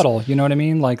They're gets. subtle. You know what I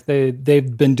mean? Like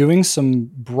they've been doing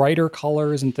some brighter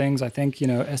colors and things. I think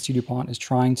ST DuPont is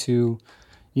trying to.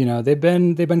 They've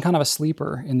been kind of a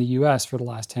sleeper in the U.S. for the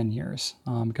last 10 years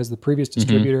because the previous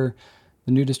distributor.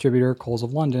 The new distributor, Coles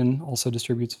of London, also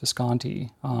distributes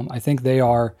Visconti. I think they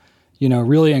are,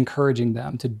 really encouraging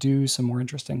them to do some more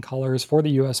interesting colors for the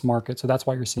U.S. market. So that's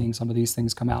why you're seeing some of these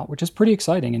things come out, which is pretty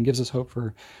exciting and gives us hope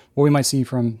for what we might see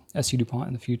from ST DuPont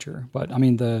in the future. But I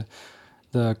mean, the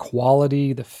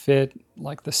quality, the fit,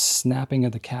 like the snapping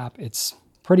of the cap, it's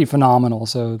pretty phenomenal.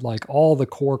 So like all the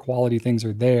core quality things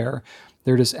are there.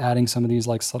 They're just adding some of these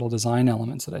like subtle design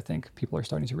elements that I think people are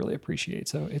starting to really appreciate.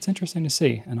 So it's interesting to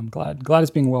see, and I'm glad it's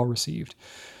being well received.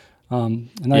 I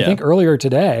think earlier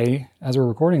today, as we're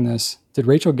recording this, did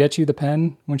Rachel get you the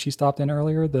pen when she stopped in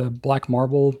earlier, the Black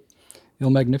Marble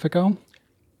Il Magnifico?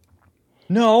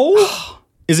 No.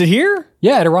 Is it here?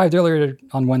 Yeah, it arrived earlier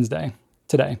on Wednesday,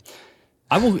 today.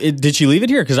 Did she leave it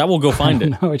here? Because I will go find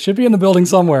it. No, it should be in the building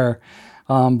somewhere.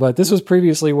 But this was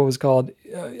previously what was called,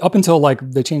 up until like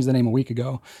they changed the name a week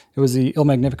ago, it was the Il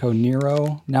Magnifico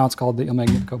Nero. Now it's called the Il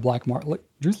Magnifico Black Marble. Look,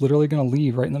 Drew's literally going to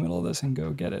leave right in the middle of this and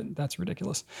go get it. That's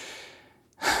ridiculous.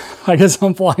 I guess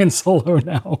I'm flying solo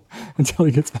now until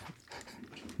he gets back.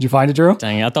 Did you find it, Drew?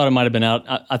 Dang, I thought it might have been out.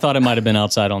 I thought it might have been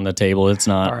outside on the table. It's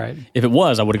not. All right. If it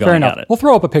was, I would have Fair gone and enough. got it. We'll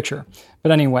throw up a picture.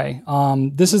 But anyway,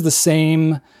 this is the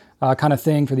same kind of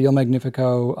thing for the Il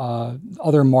Magnifico,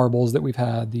 other marbles that we've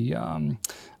had.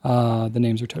 The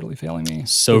names are totally failing me.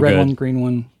 So the red good. one, green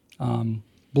one,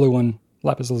 blue one,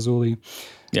 lapis lazuli.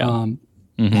 Yeah.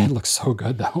 It looks so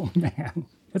good though, man.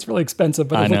 It's really expensive,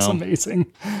 but it looks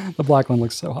amazing. The black one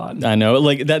looks so hot. I know.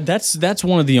 Like that's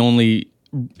one of the only.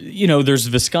 There's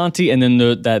Visconti, and then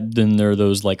there are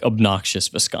those like obnoxious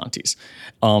Viscontis,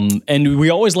 and we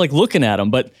always like looking at them.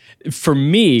 But for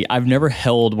me, I've never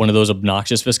held one of those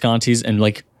obnoxious Viscontis and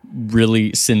like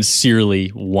really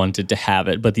sincerely wanted to have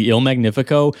it. But the Il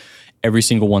Magnifico, every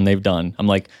single one they've done, I'm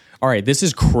like, all right, this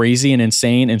is crazy and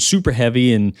insane and super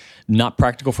heavy and not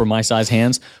practical for my size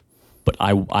hands. But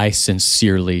I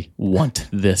sincerely want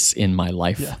this in my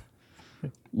life. Yeah.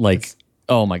 Like.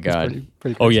 Oh my God.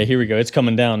 Pretty oh yeah, here we go. It's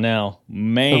coming down now.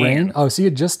 Man. The rain? Oh, see,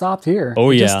 it just stopped here.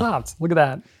 Oh, it yeah. just stopped. Look at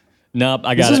that. Nope,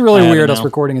 I got it. This is really I have weird, it us now.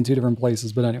 recording in two different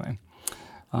places, but anyway.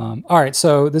 All right,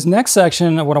 so this next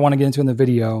section of what I want to get into in the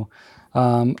video,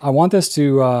 I want this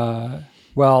to,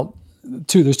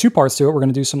 there's two parts to it. We're going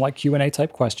to do some like Q&A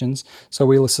type questions. So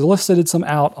we solicited some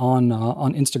out on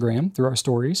Instagram through our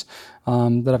stories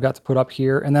that I've got to put up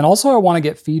here. And then also I want to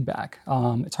get feedback.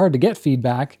 It's hard to get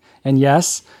feedback. And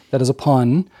yes, that is a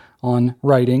pun on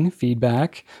writing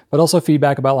feedback, but also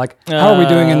feedback about like, how are we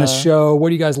doing in this show? What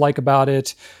do you guys like about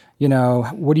it?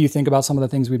 What do you think about some of the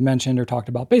things we've mentioned or talked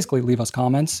about? Basically leave us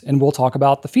comments and we'll talk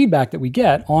about the feedback that we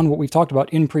get on what we've talked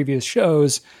about in previous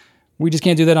shows We just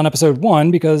can't do that on episode 1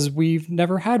 because we've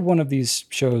never had one of these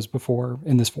shows before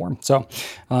in this form. So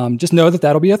just know that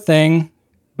that'll be a thing.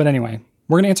 But anyway,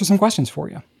 we're going to answer some questions for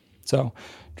you. So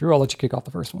Drew, I'll let you kick off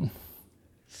the first one.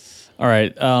 All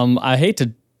right. I hate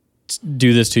to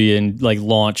do this to you and like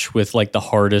launch with like the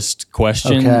hardest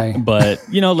question, Okay. but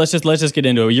let's just get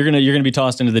into it. You're gonna be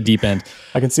tossed into the deep end.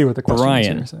 I can see what the question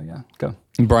Brian. is here. So yeah, go.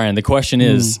 Brian, the question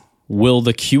is, will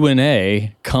the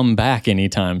Q&A come back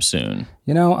anytime soon?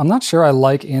 I'm not sure I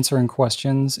like answering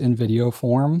questions in video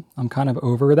form. I'm kind of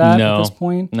over that at this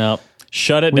point. No.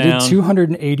 Shut it We down. did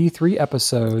 283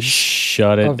 episodes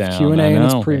Shut it of down. Q&A I in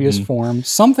its know. previous form.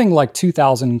 Something like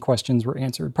 2,000 questions were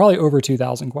answered, probably over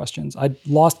 2,000 questions. I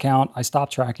lost count. I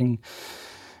stopped tracking.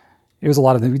 It was a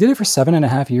lot of them. We did it for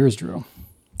 7.5 years, Drew.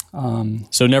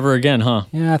 So never again, huh?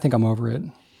 Yeah, I think I'm over it.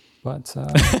 But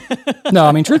no,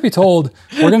 I mean, truth be told,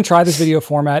 we're going to try this video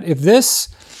format. If this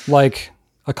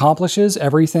accomplishes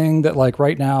everything that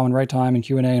right now and right time and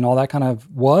Q&A and all that kind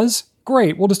of was,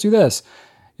 great, we'll just do this.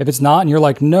 If it's not and you're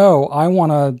like, no, I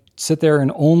want to sit there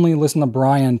and only listen to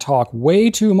Brian talk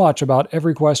way too much about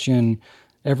every question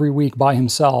every week by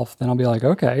himself, then I'll be like,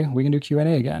 okay, we can do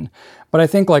Q&A again. But I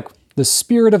think the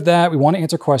spirit of that, we want to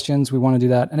answer questions. We want to do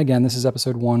that. And again, this is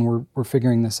episode 1. We're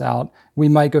figuring this out. We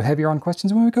might go heavier on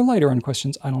questions. We might go lighter on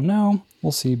questions. I don't know.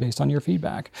 We'll see based on your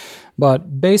feedback.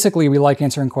 But basically, we like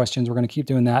answering questions. We're going to keep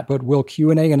doing that. But will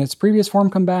Q&A in its previous form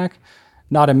come back?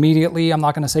 Not immediately. I'm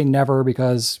not going to say never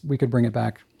because we could bring it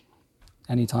back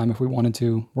anytime if we wanted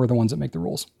to. We're the ones that make the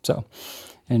rules. So,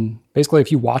 and basically,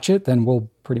 if you watch it, then we'll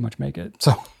pretty much make it.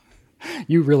 So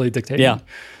you really dictate. Yeah.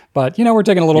 But we're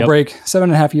taking a little break.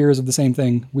 7.5 years of the same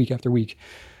thing week after week.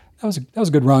 That was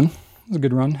a good run. It was a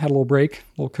good run. Had a little break,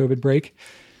 a little COVID break.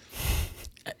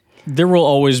 There will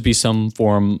always be some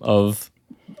form of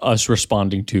us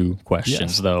responding to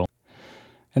questions, Yes. though.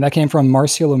 And that came from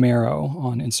Marcia Lomero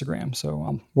on Instagram.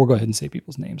 So we'll go ahead and say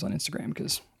people's names on Instagram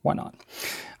because why not?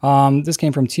 This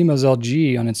came from Timozel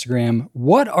G on Instagram.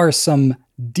 What are some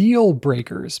deal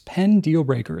breakers, pen deal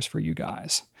breakers for you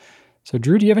guys? So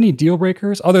Drew, do you have any deal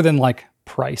breakers other than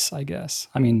price, I guess?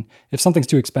 I mean, if something's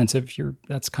too expensive,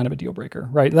 that's kind of a deal breaker,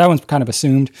 right? That one's kind of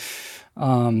assumed.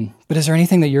 But is there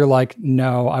anything that you're like,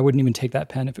 no, I wouldn't even take that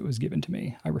pen if it was given to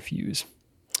me. I refuse.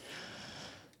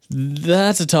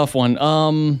 That's a tough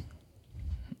one.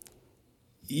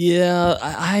 Yeah,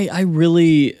 I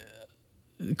really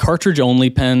cartridge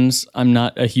only pens. I'm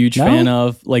not a huge fan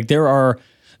of. There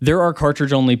are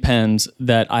cartridge only pens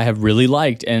that I have really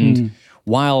liked, and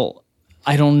while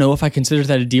I don't know if I consider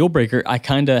that a deal breaker, I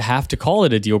kind of have to call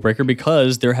it a deal breaker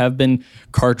because there have been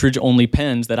cartridge only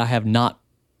pens that I have not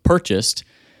purchased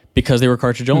because they were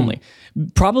cartridge only.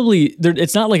 Probably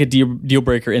it's not like a deal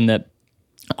breaker in that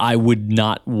I would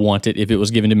not want it if it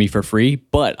was given to me for free.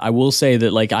 But I will say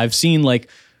that I've seen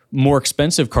more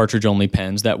expensive cartridge only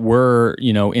pens that were,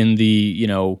 in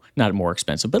the, not more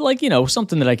expensive, but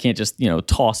something that I can't just,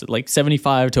 toss it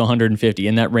 75 to 150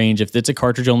 in that range. If it's a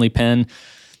cartridge only pen,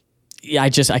 I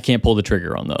can't pull the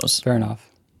trigger on those. Fair enough.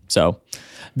 So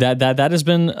that has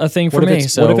been a thing for What me. if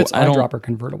it's eyedropper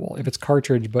convertible? If it's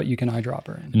cartridge, but you can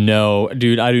eyedropper it? No,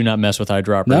 dude, I do not mess with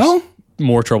eyedroppers. No?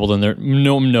 More trouble than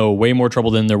way more trouble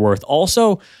than they're worth.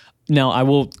 Also, now I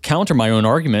will counter my own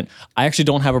argument. I actually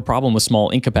don't have a problem with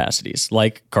small ink capacities,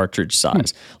 like cartridge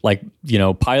size,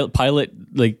 pilot,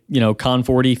 Con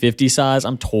 40, 50 size.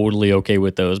 I'm totally okay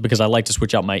with those because I like to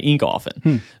switch out my ink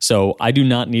often. So I do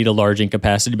not need a large ink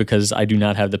capacity because I do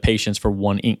not have the patience for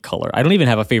one ink color. I don't even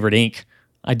have a favorite ink.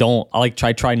 I don't. I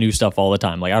try new stuff all the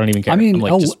time. I don't even care. I mean,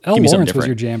 I'm just L. give me something Lawrence was different.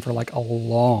 your jam for a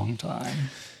long time.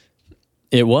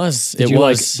 It was. Did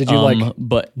you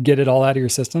but get it all out of your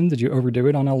system? Did you overdo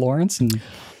it on L. Lawrence? And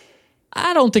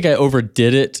I don't think I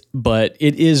overdid it, but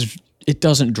it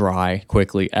doesn't dry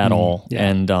quickly at all. yeah,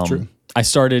 And true. I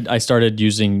started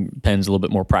using pens a little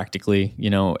bit more practically,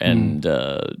 and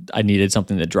I needed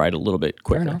something that dried a little bit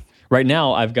quicker. enough. Right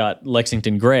now, I've got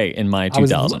Lexington Gray in my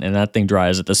 2000, and that thing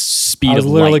dries at the speed I was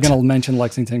of literally light. going to mention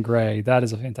Lexington Gray. That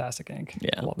is a fantastic ink. Yeah.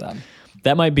 I love that.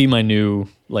 That might be my new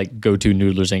go-to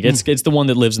Noodler's ink. It's the one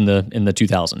that lives in the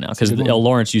 2000 now because L.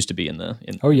 Lawrence used to be in the.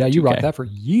 Oh yeah, you 2K. rocked that for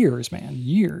years, man.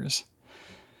 Years.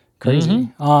 Crazy.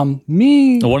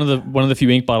 Me. One of the few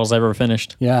ink bottles I've ever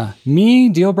finished. Yeah. Me,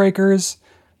 deal breakers.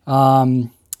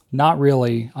 Not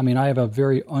really. I mean, I have a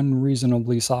very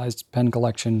unreasonably sized pen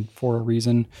collection for a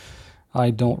reason. I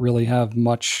don't really have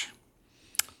much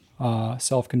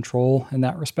self-control in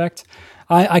that respect.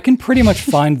 I can pretty much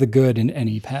find the good in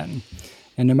any pen.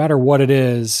 And no matter what it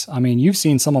is, I mean, you've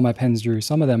seen some of my pens, Drew.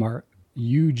 Some of them are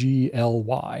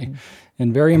UGLY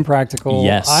and very impractical.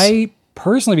 Yes. I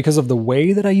personally, because of the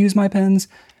way that I use my pens,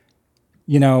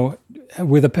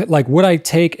 with a pen, like, would I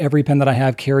take every pen that I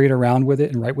have, carry it around with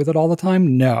it and write with it all the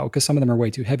time? No, because some of them are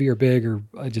way too heavy or big, or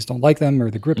I just don't like them,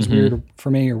 or the grip is weird for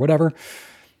me or whatever.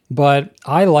 But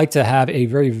I like to have a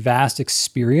very vast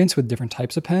experience with different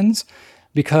types of pens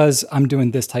because I'm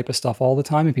doing this type of stuff all the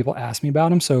time and people ask me about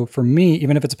them. So for me,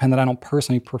 even if it's a pen that I don't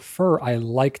personally prefer, I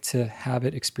like to have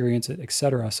it, experience it,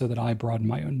 etc., so that I broaden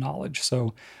my own knowledge.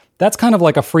 So that's kind of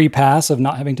like a free pass of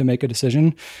not having to make a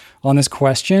decision on this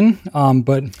question.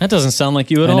 But that doesn't sound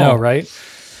like you at all. I know, right?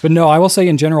 But no, I will say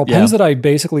in general, pens that I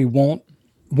basically won't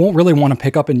really want to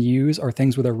pick up and use are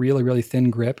things with a really, really thin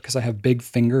grip because I have big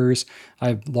fingers, I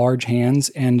have large hands.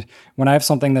 And when I have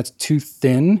something that's too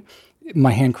thin,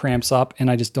 my hand cramps up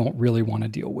and I just don't really want to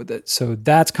deal with it. So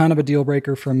that's kind of a deal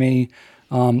breaker for me.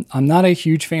 I'm not a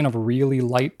huge fan of really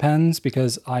light pens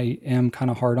because I am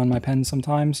kind of hard on my pens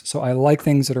sometimes. So I like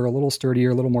things that are a little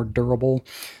sturdier, a little more durable,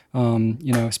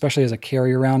 especially as a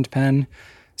carry around pen.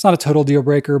 It's not a total deal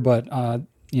breaker, but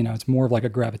it's more of like a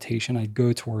gravitation. I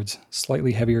go towards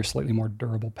slightly heavier, slightly more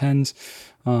durable pens.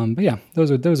 But yeah,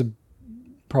 those would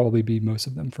probably be most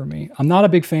of them for me. I'm not a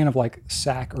big fan of like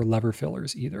sack or lever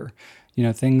fillers either.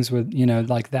 Things with,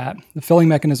 like that. The filling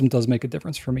mechanism does make a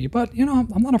difference for me, but,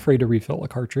 I'm not afraid to refill a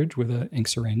cartridge with an ink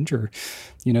syringe or,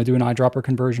 do an eyedropper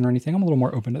conversion or anything. I'm a little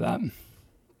more open to that.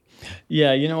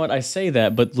 Yeah, you know what? I say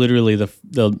that, but literally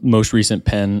the most recent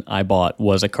pen I bought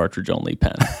was a cartridge-only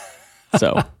pen.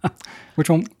 So, which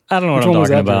one? I don't know what I'm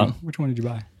talking about. Which one did you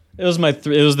buy? It was it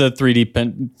was the 3D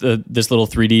pen, this little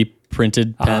 3D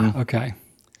printed pen. Okay.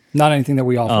 Not anything that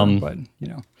we offer, but,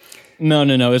 No.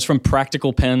 It's from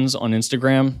Practical Pens on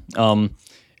Instagram. I'm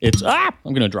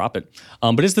going to drop it.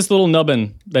 But it's this little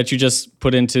nubbin that you just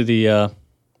put into the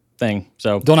thing.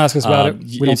 So don't ask us about it.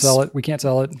 We don't sell it. We can't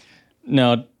sell it.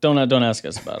 No, don't ask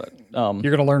us about it.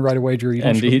 You're going to learn right away, Drew. You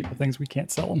don't show people things, we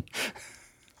can't sell them.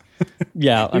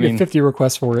 Yeah, I mean, get 50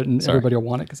 requests for it, and everybody will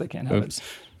want it because they can't have it.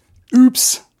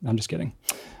 Oops. I'm just kidding.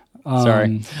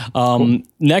 Sorry. Cool.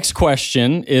 Next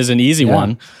question is an easy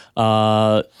one.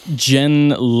 Jen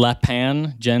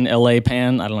Lapan, Jen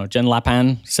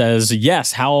Lapan says,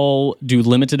 yes, how do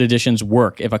limited editions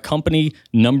work? If a company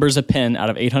numbers a pen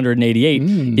out of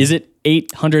 888, is it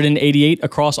 888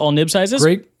 across all nib sizes?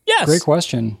 Yes. Great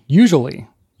question. Usually,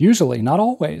 not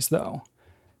always though.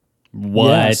 What?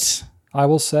 Yes, I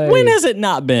will say. When has it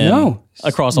not been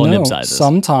across all nib sizes?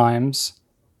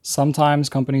 Sometimes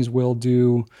companies will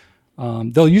do,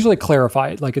 they'll usually clarify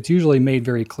it. Like it's usually made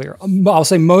very clear. I'll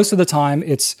say most of the time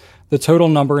it's the total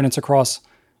number and it's across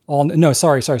all, no,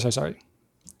 sorry.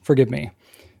 Forgive me.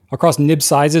 Across nib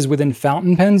sizes within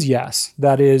fountain pens, yes,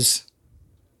 that is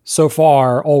so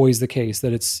far always the case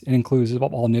that it's inclusive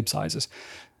of all nib sizes.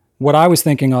 What I was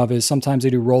thinking of is sometimes they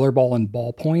do rollerball and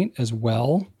ballpoint as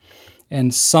well.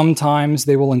 And sometimes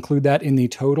they will include that in the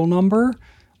total number.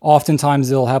 Oftentimes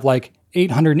they'll have like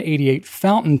 888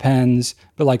 fountain pens,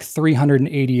 but like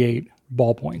 388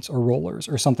 ballpoints or rollers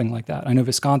or something like that. I know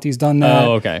Visconti's done that.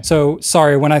 Oh, okay. So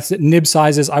sorry, when I said nib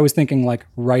sizes, I was thinking like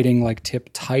writing like tip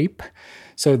type.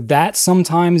 So that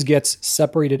sometimes gets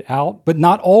separated out, but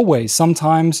not always.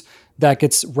 Sometimes that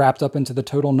gets wrapped up into the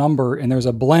total number and there's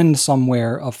a blend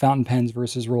somewhere of fountain pens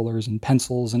versus rollers and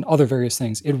pencils and other various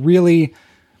things.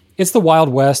 It's the Wild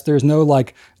West. There's no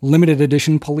like limited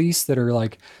edition police that are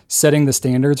like setting the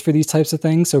standards for these types of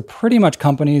things. So pretty much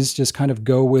companies just kind of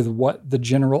go with what the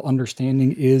general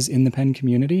understanding is in the pen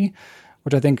community,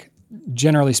 which I think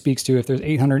generally speaks to if there's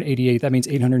 888, that means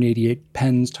 888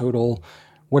 pens total.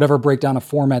 Whatever breakdown of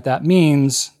format that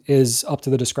means is up to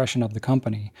the discretion of the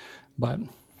company. But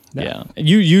yeah.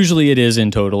 Usually it is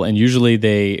in total, and usually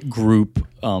they group,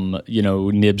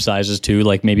 nib sizes too.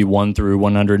 Like maybe 1 through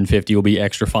 150 will be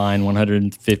extra fine,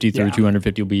 150 through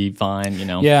 250 will be fine.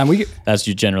 Yeah, and that's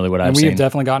generally what I've seen. We have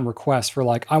definitely gotten requests for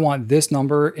like, I want this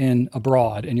number in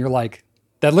abroad, and you're like,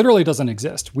 that literally doesn't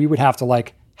exist. We would have to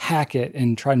like hack it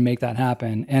and try and make that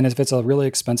happen. And if it's a really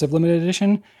expensive limited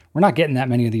edition, we're not getting that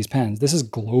many of these pens. This is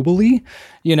globally,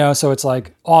 so it's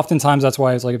like, oftentimes that's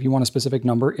why it's like, if you want a specific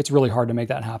number, it's really hard to make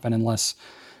that happen unless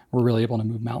we're really able to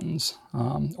move mountains.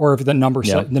 Or if the number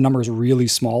is really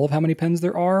small of how many pens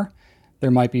there are,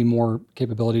 there might be more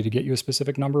capability to get you a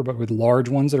specific number. But with large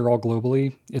ones that are all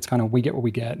globally, it's kind of, we get what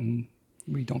we get and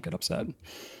we don't get upset,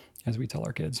 as we tell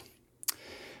our kids.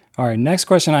 All right, next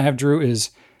question I have, Drew,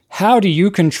 is how do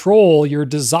you control your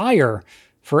desire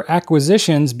for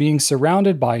acquisitions being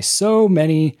surrounded by so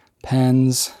many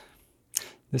pens?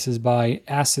 This is by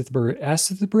Asithbrid.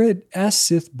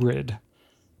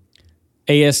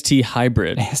 AST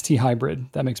Hybrid. AST Hybrid.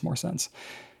 That makes more sense.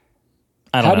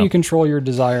 I don't How know. do you control your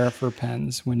desire for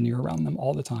pens when you're around them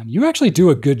all the time? You actually do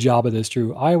a good job of this,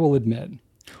 Drew. I will admit.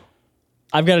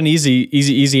 I've got an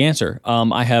easy answer.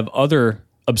 I have other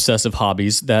obsessive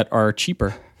hobbies that are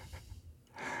cheaper.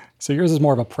 So yours is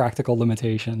more of a practical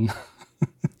limitation.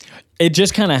 It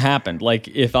just kind of happened. Like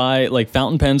if I like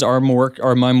fountain pens are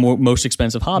my most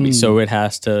expensive hobby. So it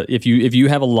has to. If you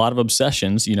have a lot of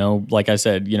obsessions, like I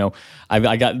said,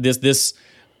 I got this.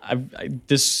 A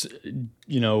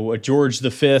George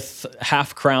V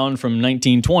half crown from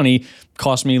 1920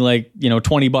 cost me like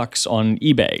 $20 on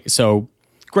eBay. So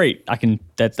great,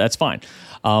 that's fine.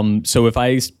 So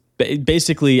if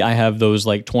basically I have those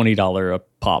like $20 a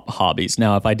pop hobbies.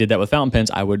 Now, if I did that with fountain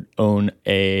pens, I would own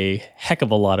a heck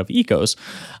of a lot of Ecos,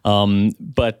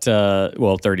 but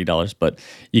 $30. But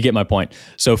you get my point.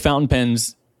 So fountain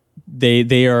pens.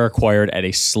 They are acquired at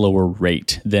a slower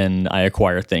rate than I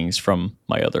acquire things from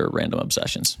my other random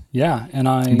obsessions. Yeah,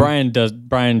 and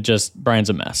Brian's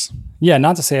a mess. Yeah,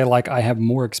 not to say like I have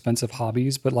more expensive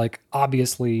hobbies, but like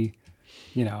obviously,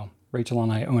 Rachel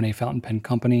and I own a fountain pen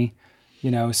company,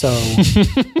 so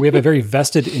we have a very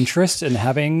vested interest in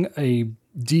having a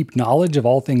deep knowledge of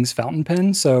all things fountain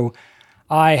pen. So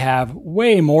I have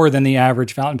way more than the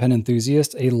average fountain pen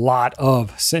enthusiast, a lot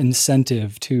of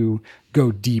incentive to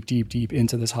go deep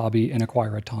into this hobby and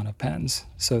acquire a ton of pens.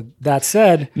 So that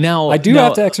said, I do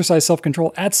have to exercise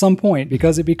self-control at some point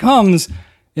because it becomes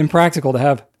impractical to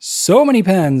have so many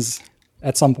pens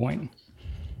at some point.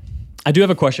 I do have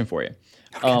a question for you.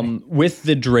 Okay. With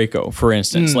the Draco, for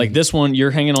instance, like this one,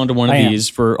 you're hanging on to one of these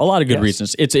for a lot of good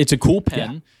reasons. It's a cool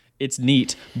pen. Yeah. It's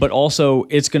neat, but also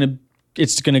it's going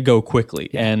to go quickly,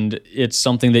 and it's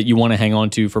something that you want to hang on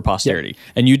to for posterity.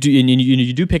 Yeah. And you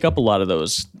do pick up a lot of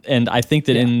those. And I think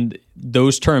that in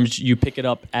those terms, you pick it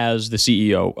up as the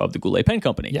CEO of the Goulet Pen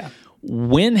Company. Yeah.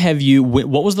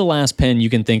 What was the last pen you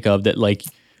can think of that, like,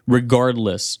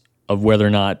 regardless of whether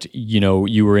or not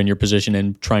you were in your position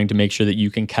and trying to make sure that you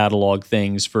can catalog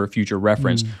things for future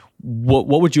reference, what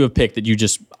would you have picked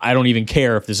that I don't even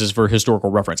care if this is for historical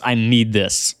reference. I need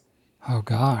this. Oh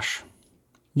gosh.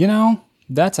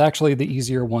 That's actually the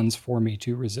easier ones for me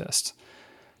to resist.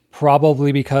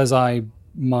 Probably because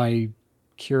my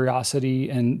curiosity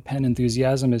and pen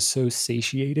enthusiasm is so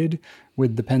satiated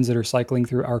with the pens that are cycling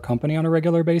through our company on a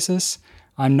regular basis.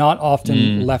 I'm not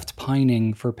often left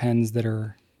pining for pens that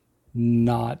are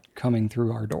not coming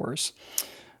through our doors.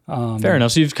 Fair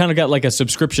enough. So you've kind of got like a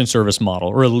subscription service model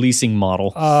or a leasing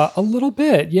model. A little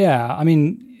bit, yeah. I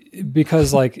mean,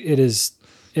 because like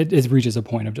it reaches a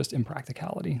point of just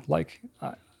impracticality. Like,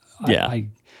 I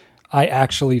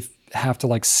actually have to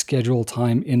like schedule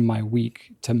time in my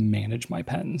week to manage my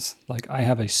pens. Like I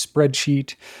have a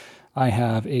spreadsheet, I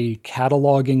have a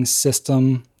cataloging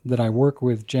system that I work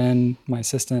with Jen, my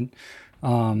assistant,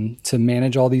 to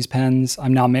manage all these pens.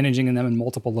 I'm now managing them in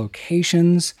multiple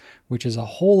locations, which is a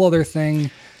whole other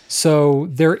thing. So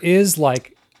there is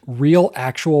like real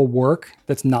actual work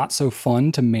that's not so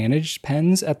fun to manage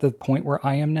pens at the point where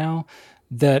I am now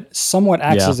that somewhat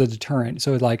acts as a deterrent.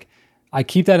 So like I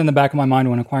keep that in the back of my mind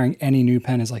when acquiring any new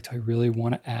pen is like, do I really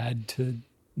want to add to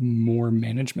more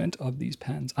management of these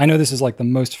pens? I know this is like the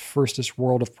most firstest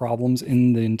world of problems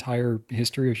in the entire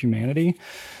history of humanity.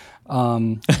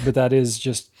 But that is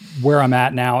just where I'm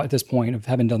at now at this point of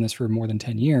having done this for more than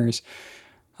 10 years.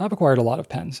 I've acquired a lot of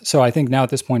pens. So I think now at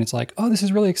this point, it's like, oh, this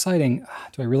is really exciting.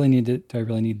 Do I really need it? Do I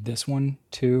really need this one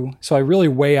too? So I really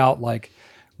weigh out like,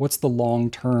 what's the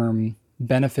long-term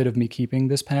benefit of me keeping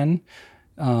this pen?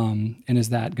 And is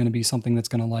that going to be something that's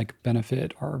going to like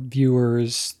benefit our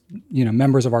viewers,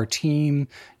 members of our team,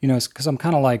 because I'm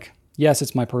kind of like, yes,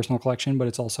 it's my personal collection, but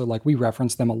it's also like we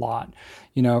reference them a lot,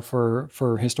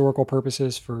 for historical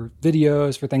purposes, for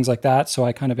videos, for things like that. So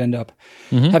I kind of end up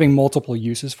having multiple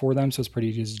uses for them. So it's pretty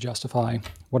easy to justify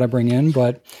what I bring in.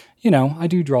 But, I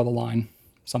do draw the line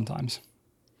sometimes.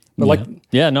 But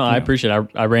I appreciate it.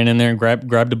 I ran in there and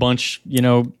grabbed a bunch,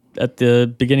 at the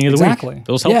beginning of the week.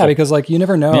 It was helpful. Yeah, because like you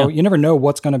never know. You never know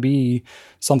what's going to be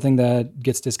something that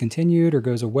gets discontinued or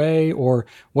goes away, or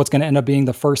what's going to end up being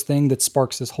the first thing that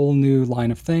sparks this whole new line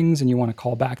of things, and you want to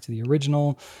call back to the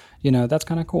original. That's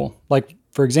kind of cool. Like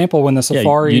for example, when the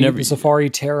Safari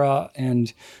Terra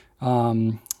and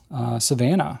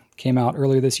Savannah came out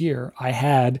earlier this year, I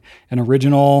had an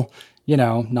original,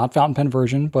 not fountain pen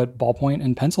version, but ballpoint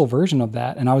and pencil version of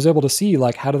that, and I was able to see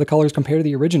like how do the colors compare to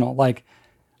the original. Like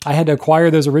I had to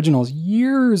acquire those originals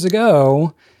years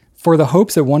ago for the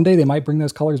hopes that one day they might bring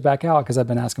those colors back out, because I've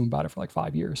been asking about it for like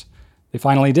 5 years. They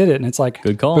finally did it, and it's like,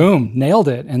 good call. Boom, nailed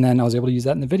it. And then I was able to use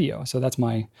that in the video. So that's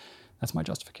my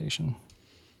justification.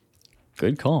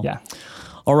 Good call. Yeah.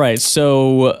 All right.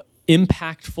 So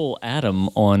Impactful Adam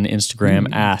on Instagram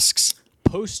asks,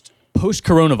 post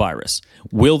coronavirus,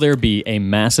 will there be a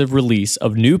massive release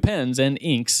of new pens and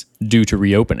inks due to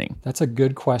reopening? That's a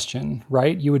good question,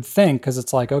 right? You would think, because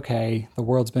it's like, okay, the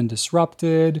world's been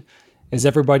disrupted. Is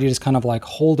everybody just kind of like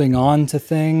holding on to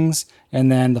things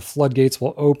and then the floodgates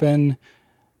will open?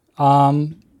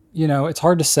 It's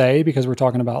hard to say because we're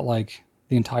talking about like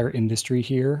the entire industry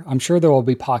here. I'm sure there will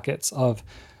be pockets of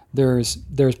there's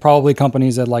probably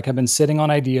companies that like have been sitting on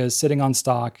ideas, sitting on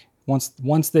stock.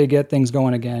 Once they get things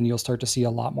going again, you'll start to see a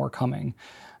lot more coming.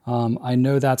 I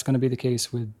know that's going to be the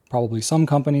case with probably some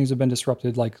companies have been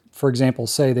disrupted. Like, for example,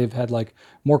 say they've had like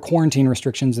more quarantine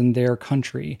restrictions in their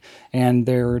country and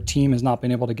their team has not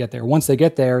been able to get there. Once they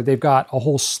get there, they've got a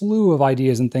whole slew of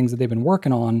ideas and things that they've been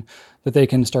working on that they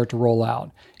can start to roll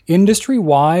out.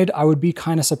 Industry-wide, I would be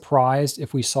kind of surprised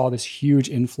if we saw this huge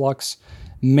influx,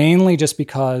 mainly just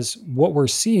because what we're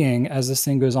seeing as this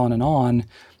thing goes on,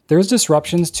 there's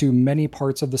disruptions to many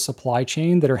parts of the supply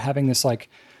chain that are having this like,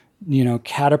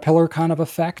 caterpillar kind of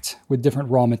effect with different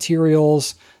raw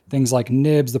materials, things like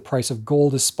nibs. The price of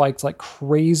gold has spiked like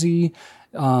crazy.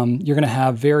 You're going to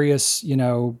have various,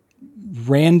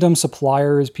 random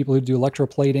suppliers, people who do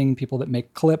electroplating, people that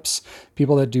make clips,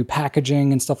 people that do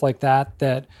packaging and stuff like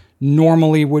that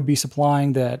normally would be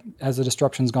supplying that as the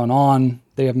disruption's gone on,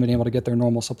 they haven't been able to get their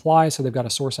normal supply. So they've got to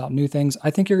source out new things. I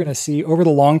think you're going to see over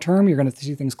the long term, you're going to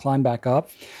see things climb back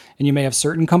up, and you may have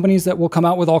certain companies that will come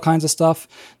out with all kinds of stuff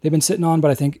they've been sitting on.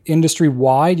 But I think industry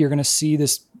wide, you're going to see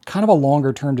this kind of a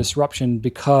longer term disruption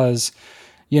because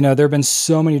there have been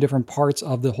so many different parts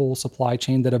of the whole supply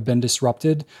chain that have been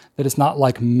disrupted that it's not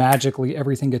like magically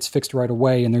everything gets fixed right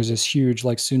away and there's this huge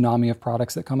like tsunami of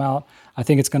products that come out. I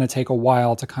think it's going to take a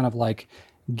while to kind of like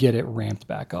get it ramped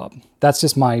back up. That's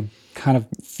just my kind of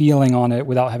feeling on it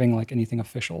without having like anything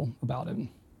official about it.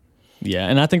 Yeah,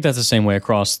 and I think that's the same way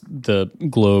across the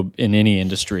globe in any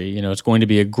industry. It's going to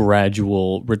be a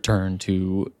gradual return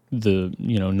to the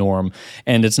norm,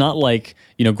 and it's not like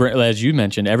as you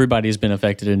mentioned, everybody's been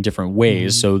affected in different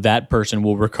ways. So that person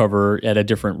will recover at a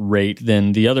different rate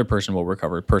than the other person will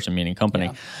recover. Person meaning company,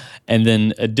 and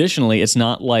then additionally, it's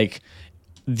not like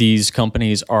these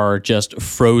companies are just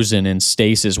frozen in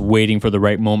stasis, waiting for the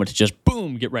right moment to just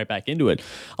boom get right back into it.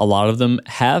 A lot of them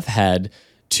have had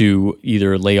to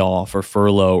either lay off or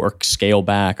furlough or scale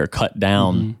back or cut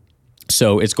down.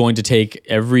 So it's going to take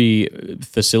every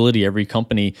facility, every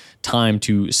company time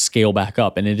to scale back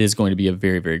up. And it is going to be a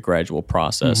very, very gradual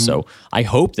process. So I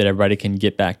hope that everybody can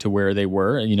get back to where they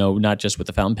were, not just with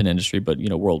the fountain pen industry, but,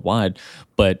 worldwide.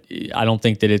 But I don't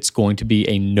think that it's going to be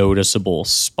a noticeable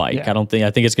spike. Yeah. I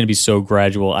think it's going to be so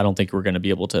gradual. I don't think we're going to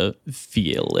be able to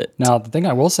feel it. Now, the thing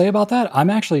I will say about that, I'm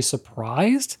actually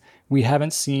surprised we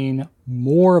haven't seen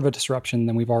more of a disruption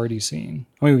than we've already seen.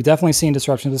 I mean, we've definitely seen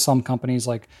disruption to some companies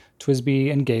like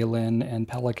TWSBI and Galen and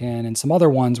Pelican and some other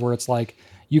ones where it's like,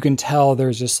 you can tell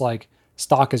there's just like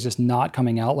stock is just not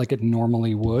coming out like it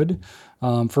normally would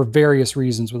for various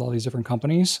reasons with all these different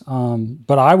companies.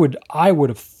 But I would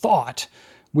have thought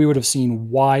we would have seen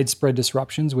widespread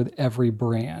disruptions with every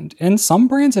brand. And some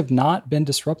brands have not been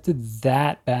disrupted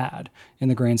that bad in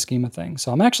the grand scheme of things.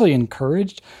 So I'm actually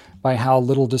encouraged by how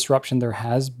little disruption there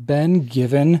has been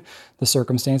given the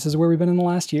circumstances where we've been in the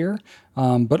last year.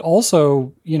 But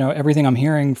also, everything I'm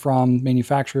hearing from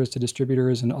manufacturers to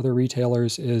distributors and other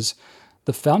retailers is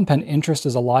the fountain pen interest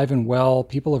is alive and well.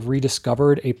 People have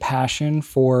rediscovered a passion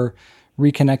for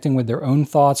reconnecting with their own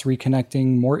thoughts,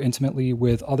 reconnecting more intimately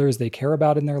with others they care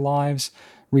about in their lives,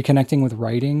 reconnecting with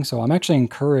writing. So I'm actually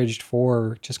encouraged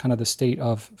for just kind of the state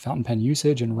of fountain pen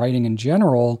usage and writing in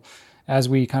general as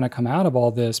we kind of come out of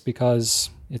all this, because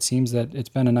it seems that it's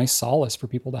been a nice solace for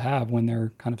people to have when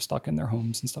they're kind of stuck in their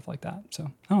homes and stuff like that.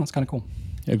 So, it's kind of cool.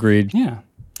 Agreed. Yeah.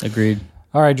 Agreed.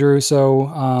 All right, Drew. So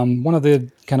one of the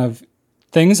kind of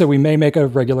things that we may make a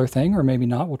regular thing, or maybe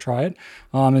not, we'll try it,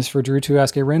 is for Drew to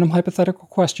ask a random hypothetical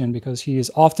question, because he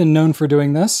is often known for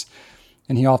doing this,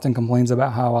 and he often complains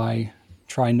about how I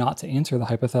try not to answer the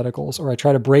hypotheticals, or I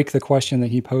try to break the question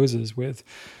that he poses with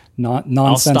nonsense.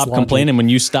 I'll stop logic. Complaining when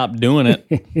you stop doing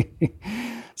it.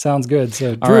 Sounds good.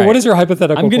 So, Drew, right. What is your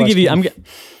hypothetical question?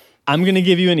 I'm going to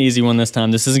give you an easy one this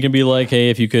time. This isn't going to be like, hey,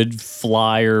 if you could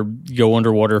fly or go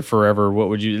underwater forever, what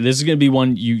would you... This is going to be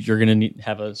one you're going to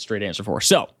have a straight answer for.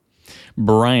 So,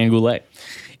 Brian Goulet,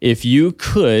 if you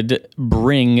could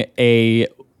bring a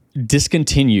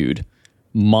discontinued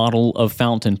model of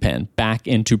fountain pen back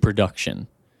into production,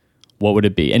 what would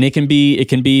it be? And it can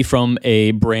be from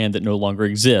a brand that no longer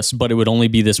exists, but it would only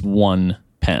be this one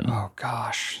pen. Oh,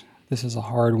 gosh. This is a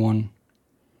hard one.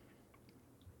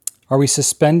 Are we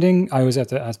suspending? I always have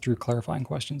to ask Drew clarifying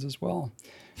questions as well.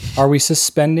 Are we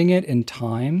suspending it in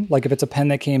time? Like if it's a pen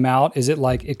that came out, is it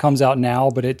like it comes out now,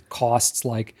 but it costs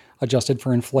like adjusted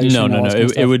for inflation? No.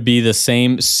 It would be the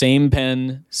same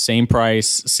pen, same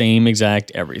price, same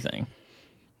exact everything.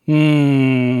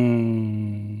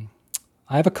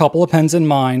 I have a couple of pens in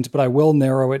mind, but I will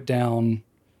narrow it down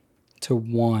to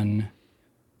one.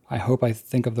 I hope I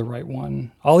think of the right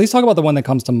one. I'll at least talk about the one that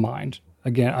comes to mind.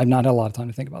 Again, I've not had a lot of time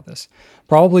to think about this.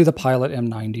 Probably the Pilot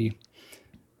M90.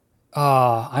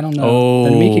 I don't know. Oh. The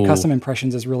Namiki Custom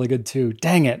Impressions is really good too.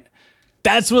 Dang it.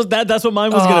 That's what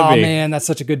mine was going to be. Oh man, that's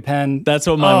such a good pen. That's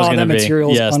what mine was going to be.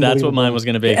 Material is yes, that's what mine was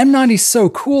going to be. The M90 is so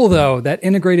cool though. That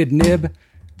integrated nib.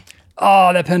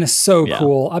 Oh, that pen is so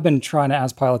cool. I've been trying to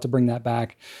ask Pilot to bring that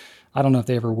back. I don't know if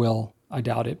they ever will. I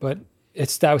doubt it, but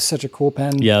that was such a cool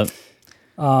pen. Yeah.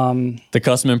 The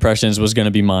Custom Impressions was going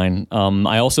to be mine.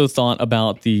 I also thought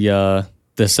about the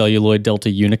Celluloid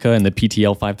Delta Unica and the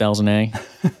PTL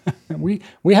 5000A.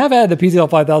 we have had the PTL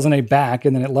 5000A back,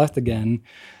 and then it left again.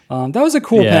 That was a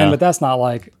cool pen, but that's not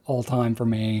like all time for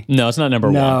me. No, it's not number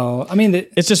one. No, I mean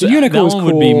it's just the Unica that was one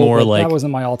cool, would be more but like that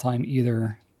wasn't my all time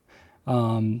either.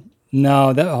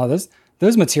 No,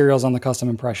 those materials on the Custom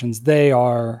Impressions, they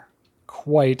are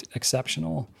quite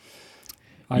exceptional.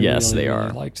 Yes, they really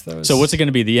are. Liked those. So what's it going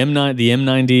to be? The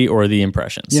M90 or the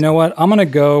Impressions? You know what? I'm going to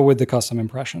go with the Custom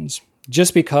Impressions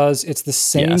just because it's the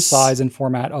same size and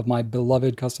format of my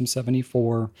beloved Custom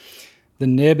 74. The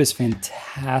nib is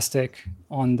fantastic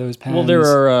on those pens. Well,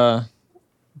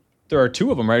 there are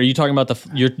two of them, right? Are you talking about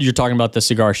you're talking about the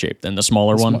cigar shape, then the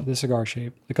smaller one? The cigar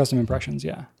shape, the Custom Impressions,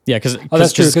 yeah. Yeah, because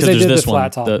that's true because they did the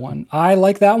flat top one. I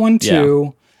like that one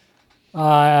too.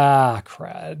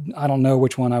 Crud. I don't know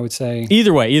which one I would say.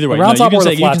 Either way. The round top or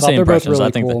the flat top, they're both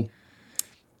really cool.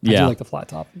 I do like the flat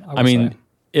top. I mean,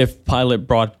 if Pilot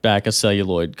brought back a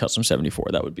celluloid Custom 74,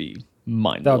 that would be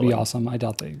mind-blowing. That would be awesome. I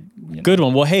doubt they. Good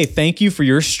one. Well, hey, thank you for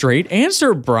your straight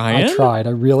answer, Brian. I tried. I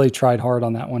really tried hard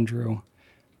on that one, Drew.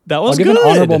 That was good. I'll give an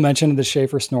honorable mention to the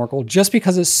Schaefer Snorkel just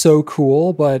because it's so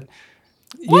cool, but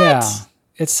yeah.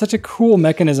 It's such a cool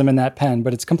mechanism in that pen,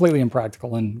 but it's completely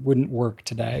impractical and wouldn't work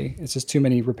today. It's just too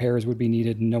many repairs would be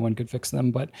needed and no one could fix them.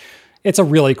 But it's a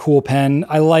really cool pen.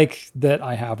 I like that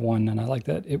I have one and I like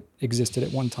that it existed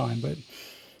at one time. But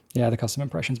yeah, the Custom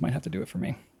Impressions might have to do it for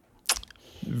me.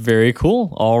 Very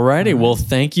cool. All righty. Well,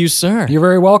 thank you, sir. You're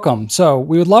very welcome. So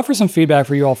we would love for some feedback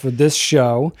for you all for this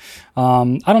show.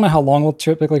 I don't know how long we'll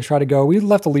typically try to go. We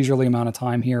left a leisurely amount of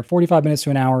time here. 45 minutes to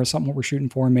an hour is something what we're shooting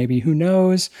for. Maybe, who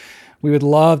knows? We would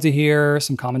love to hear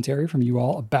some commentary from you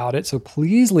all about it. So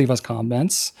please leave us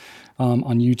comments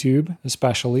on YouTube,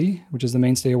 especially, which is the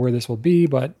mainstay of where this will be.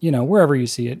 But, wherever you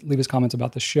see it, leave us comments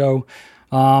about the show.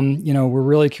 We're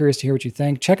really curious to hear what you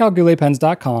think. Check out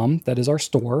gouletpens.com. That is our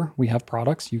store. We have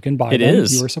products. You can buy them.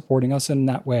 You are supporting us in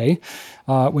that way.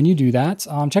 When you do that,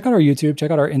 check out our YouTube, check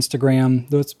out our Instagram.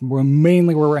 That's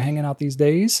mainly where we're hanging out these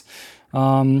days.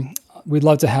 We'd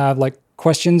love to have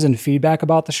questions and feedback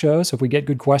about the show. So if we get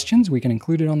good questions, we can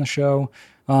include it on the show.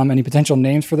 Any potential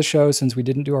names for the show, since we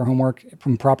didn't do our homework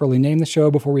and properly name the show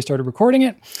before we started recording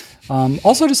it.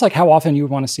 Also, just how often you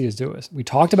would want to see us do it. We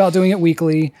talked about doing it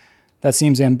weekly. That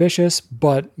seems ambitious,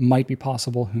 but might be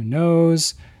possible. Who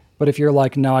knows? But if you're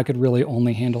no, I could really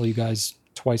only handle you guys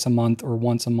twice a month or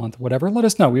once a month, whatever, let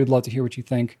us know. We would love to hear what you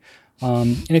think.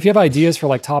 And if you have ideas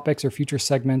for topics or future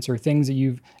segments or things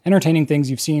that entertaining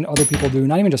things you've seen other people do,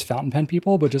 not even just fountain pen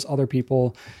people, but just other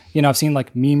people, I've seen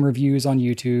meme reviews on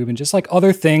YouTube and just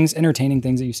other things, entertaining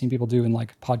things that you've seen people do in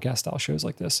podcast style shows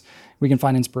like this. We can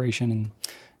find inspiration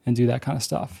and do that kind of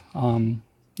stuff.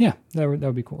 Yeah, that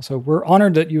would be cool. So we're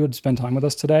honored that you would spend time with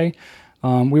us today.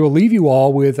 We will leave you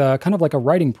all with kind of a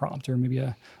writing prompt or maybe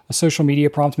a social media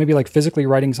prompt, maybe physically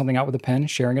writing something out with a pen,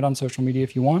 sharing it on social media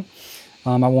if you want.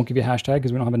 I won't give you a hashtag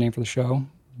because we don't have a name for the show,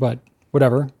 but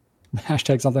whatever,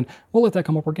 hashtag something. We'll let that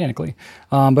come up organically.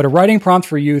 But a writing prompt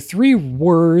for you, 3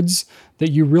 words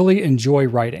that you really enjoy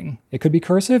writing. It could be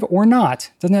cursive or not.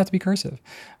 It doesn't have to be cursive.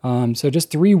 So just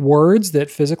 3 words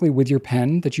that physically with your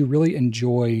pen that you really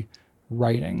enjoy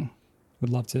writing.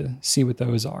 Would love to see what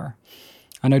those are.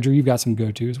 I know, Drew, you've got some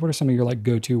go-tos. What are some of your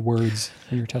go-to words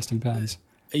for your testing pens?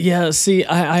 Yeah, see,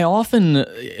 I often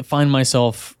find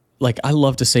myself I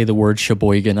love to say the word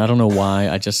Sheboygan. I don't know why.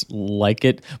 I just like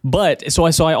it. But so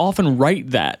I often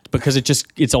write that because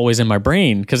it's always in my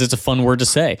brain because it's a fun word to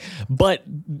say. But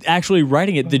actually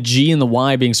writing it, the G and the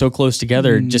Y being so close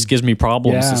together just gives me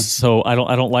problems. Yeah. So I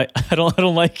don't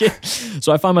like it.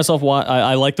 So I find myself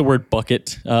I like the word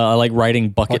bucket. I like writing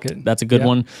bucket. That's a good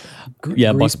one.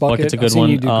 Grease bucket's a good one. one.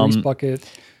 You do grease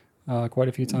bucket. quite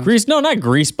a few times. Grease? No, not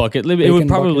grease bucket. It would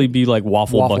probably be like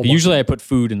waffle bucket. Usually I put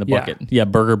food in the bucket. Yeah,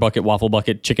 burger bucket, waffle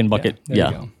bucket, chicken bucket. There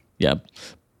you go. Yeah.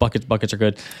 Buckets are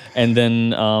good. And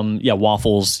then,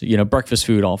 waffles, breakfast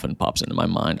food often pops into my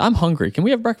mind. I'm hungry. Can we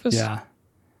have breakfast? Yeah.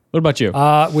 What about you?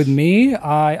 With me,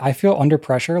 I feel under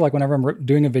pressure. Like whenever I'm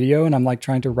doing a video and I'm like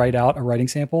trying to write out a writing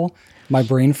sample, my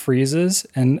brain freezes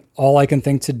and all I can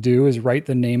think to do is write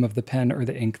the name of the pen or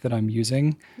the ink that I'm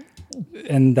using.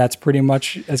 And that's pretty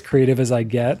much as creative as I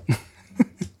get.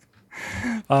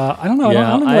 I don't know.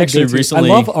 Yeah, I actually recently...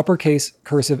 I love uppercase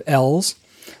cursive L's.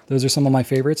 Those are some of my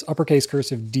favorites. Uppercase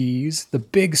cursive D's, the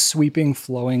big sweeping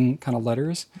flowing kind of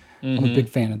letters. I'm a big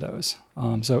fan of those.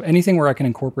 So anything where I can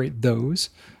incorporate those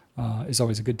is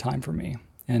always a good time for me.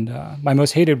 And my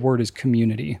most hated word is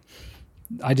community.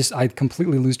 I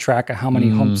completely lose track of how many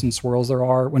humps and swirls there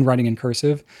are when writing in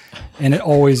cursive. And it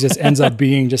always just ends up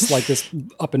being just like this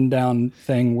up and down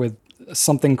thing with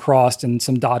something crossed and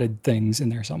some dotted things in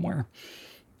there somewhere.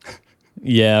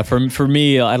 Yeah, for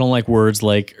me, I don't like words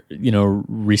like,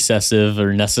 recessive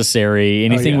or necessary.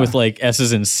 Anything with like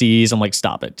S's and C's, I'm like,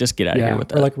 stop it. Just get out of here with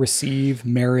that. Or like receive,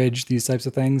 marriage, these types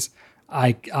of things.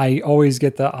 I always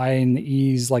get the I and the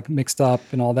E's like mixed up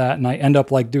and all that. And I end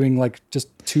up like doing like just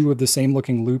two of the same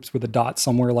looking loops with a dot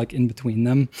somewhere like in between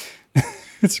them.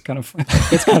 It's kind of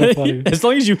funny. As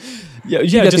long as you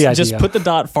just put the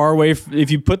dot far away. If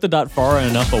you put the dot far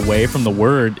enough away from the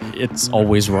word, it's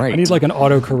always right. I need like an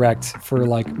autocorrect for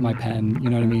like my pen. You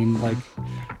know what I mean? Like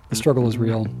the struggle is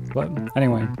real. But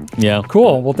anyway. Yeah.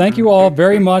 Cool. Well, thank you all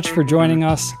very much for joining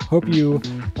us. Hope you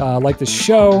like the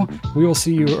show. We will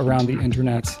see you around the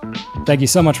internet. Thank you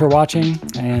so much for watching,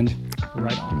 and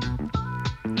right on.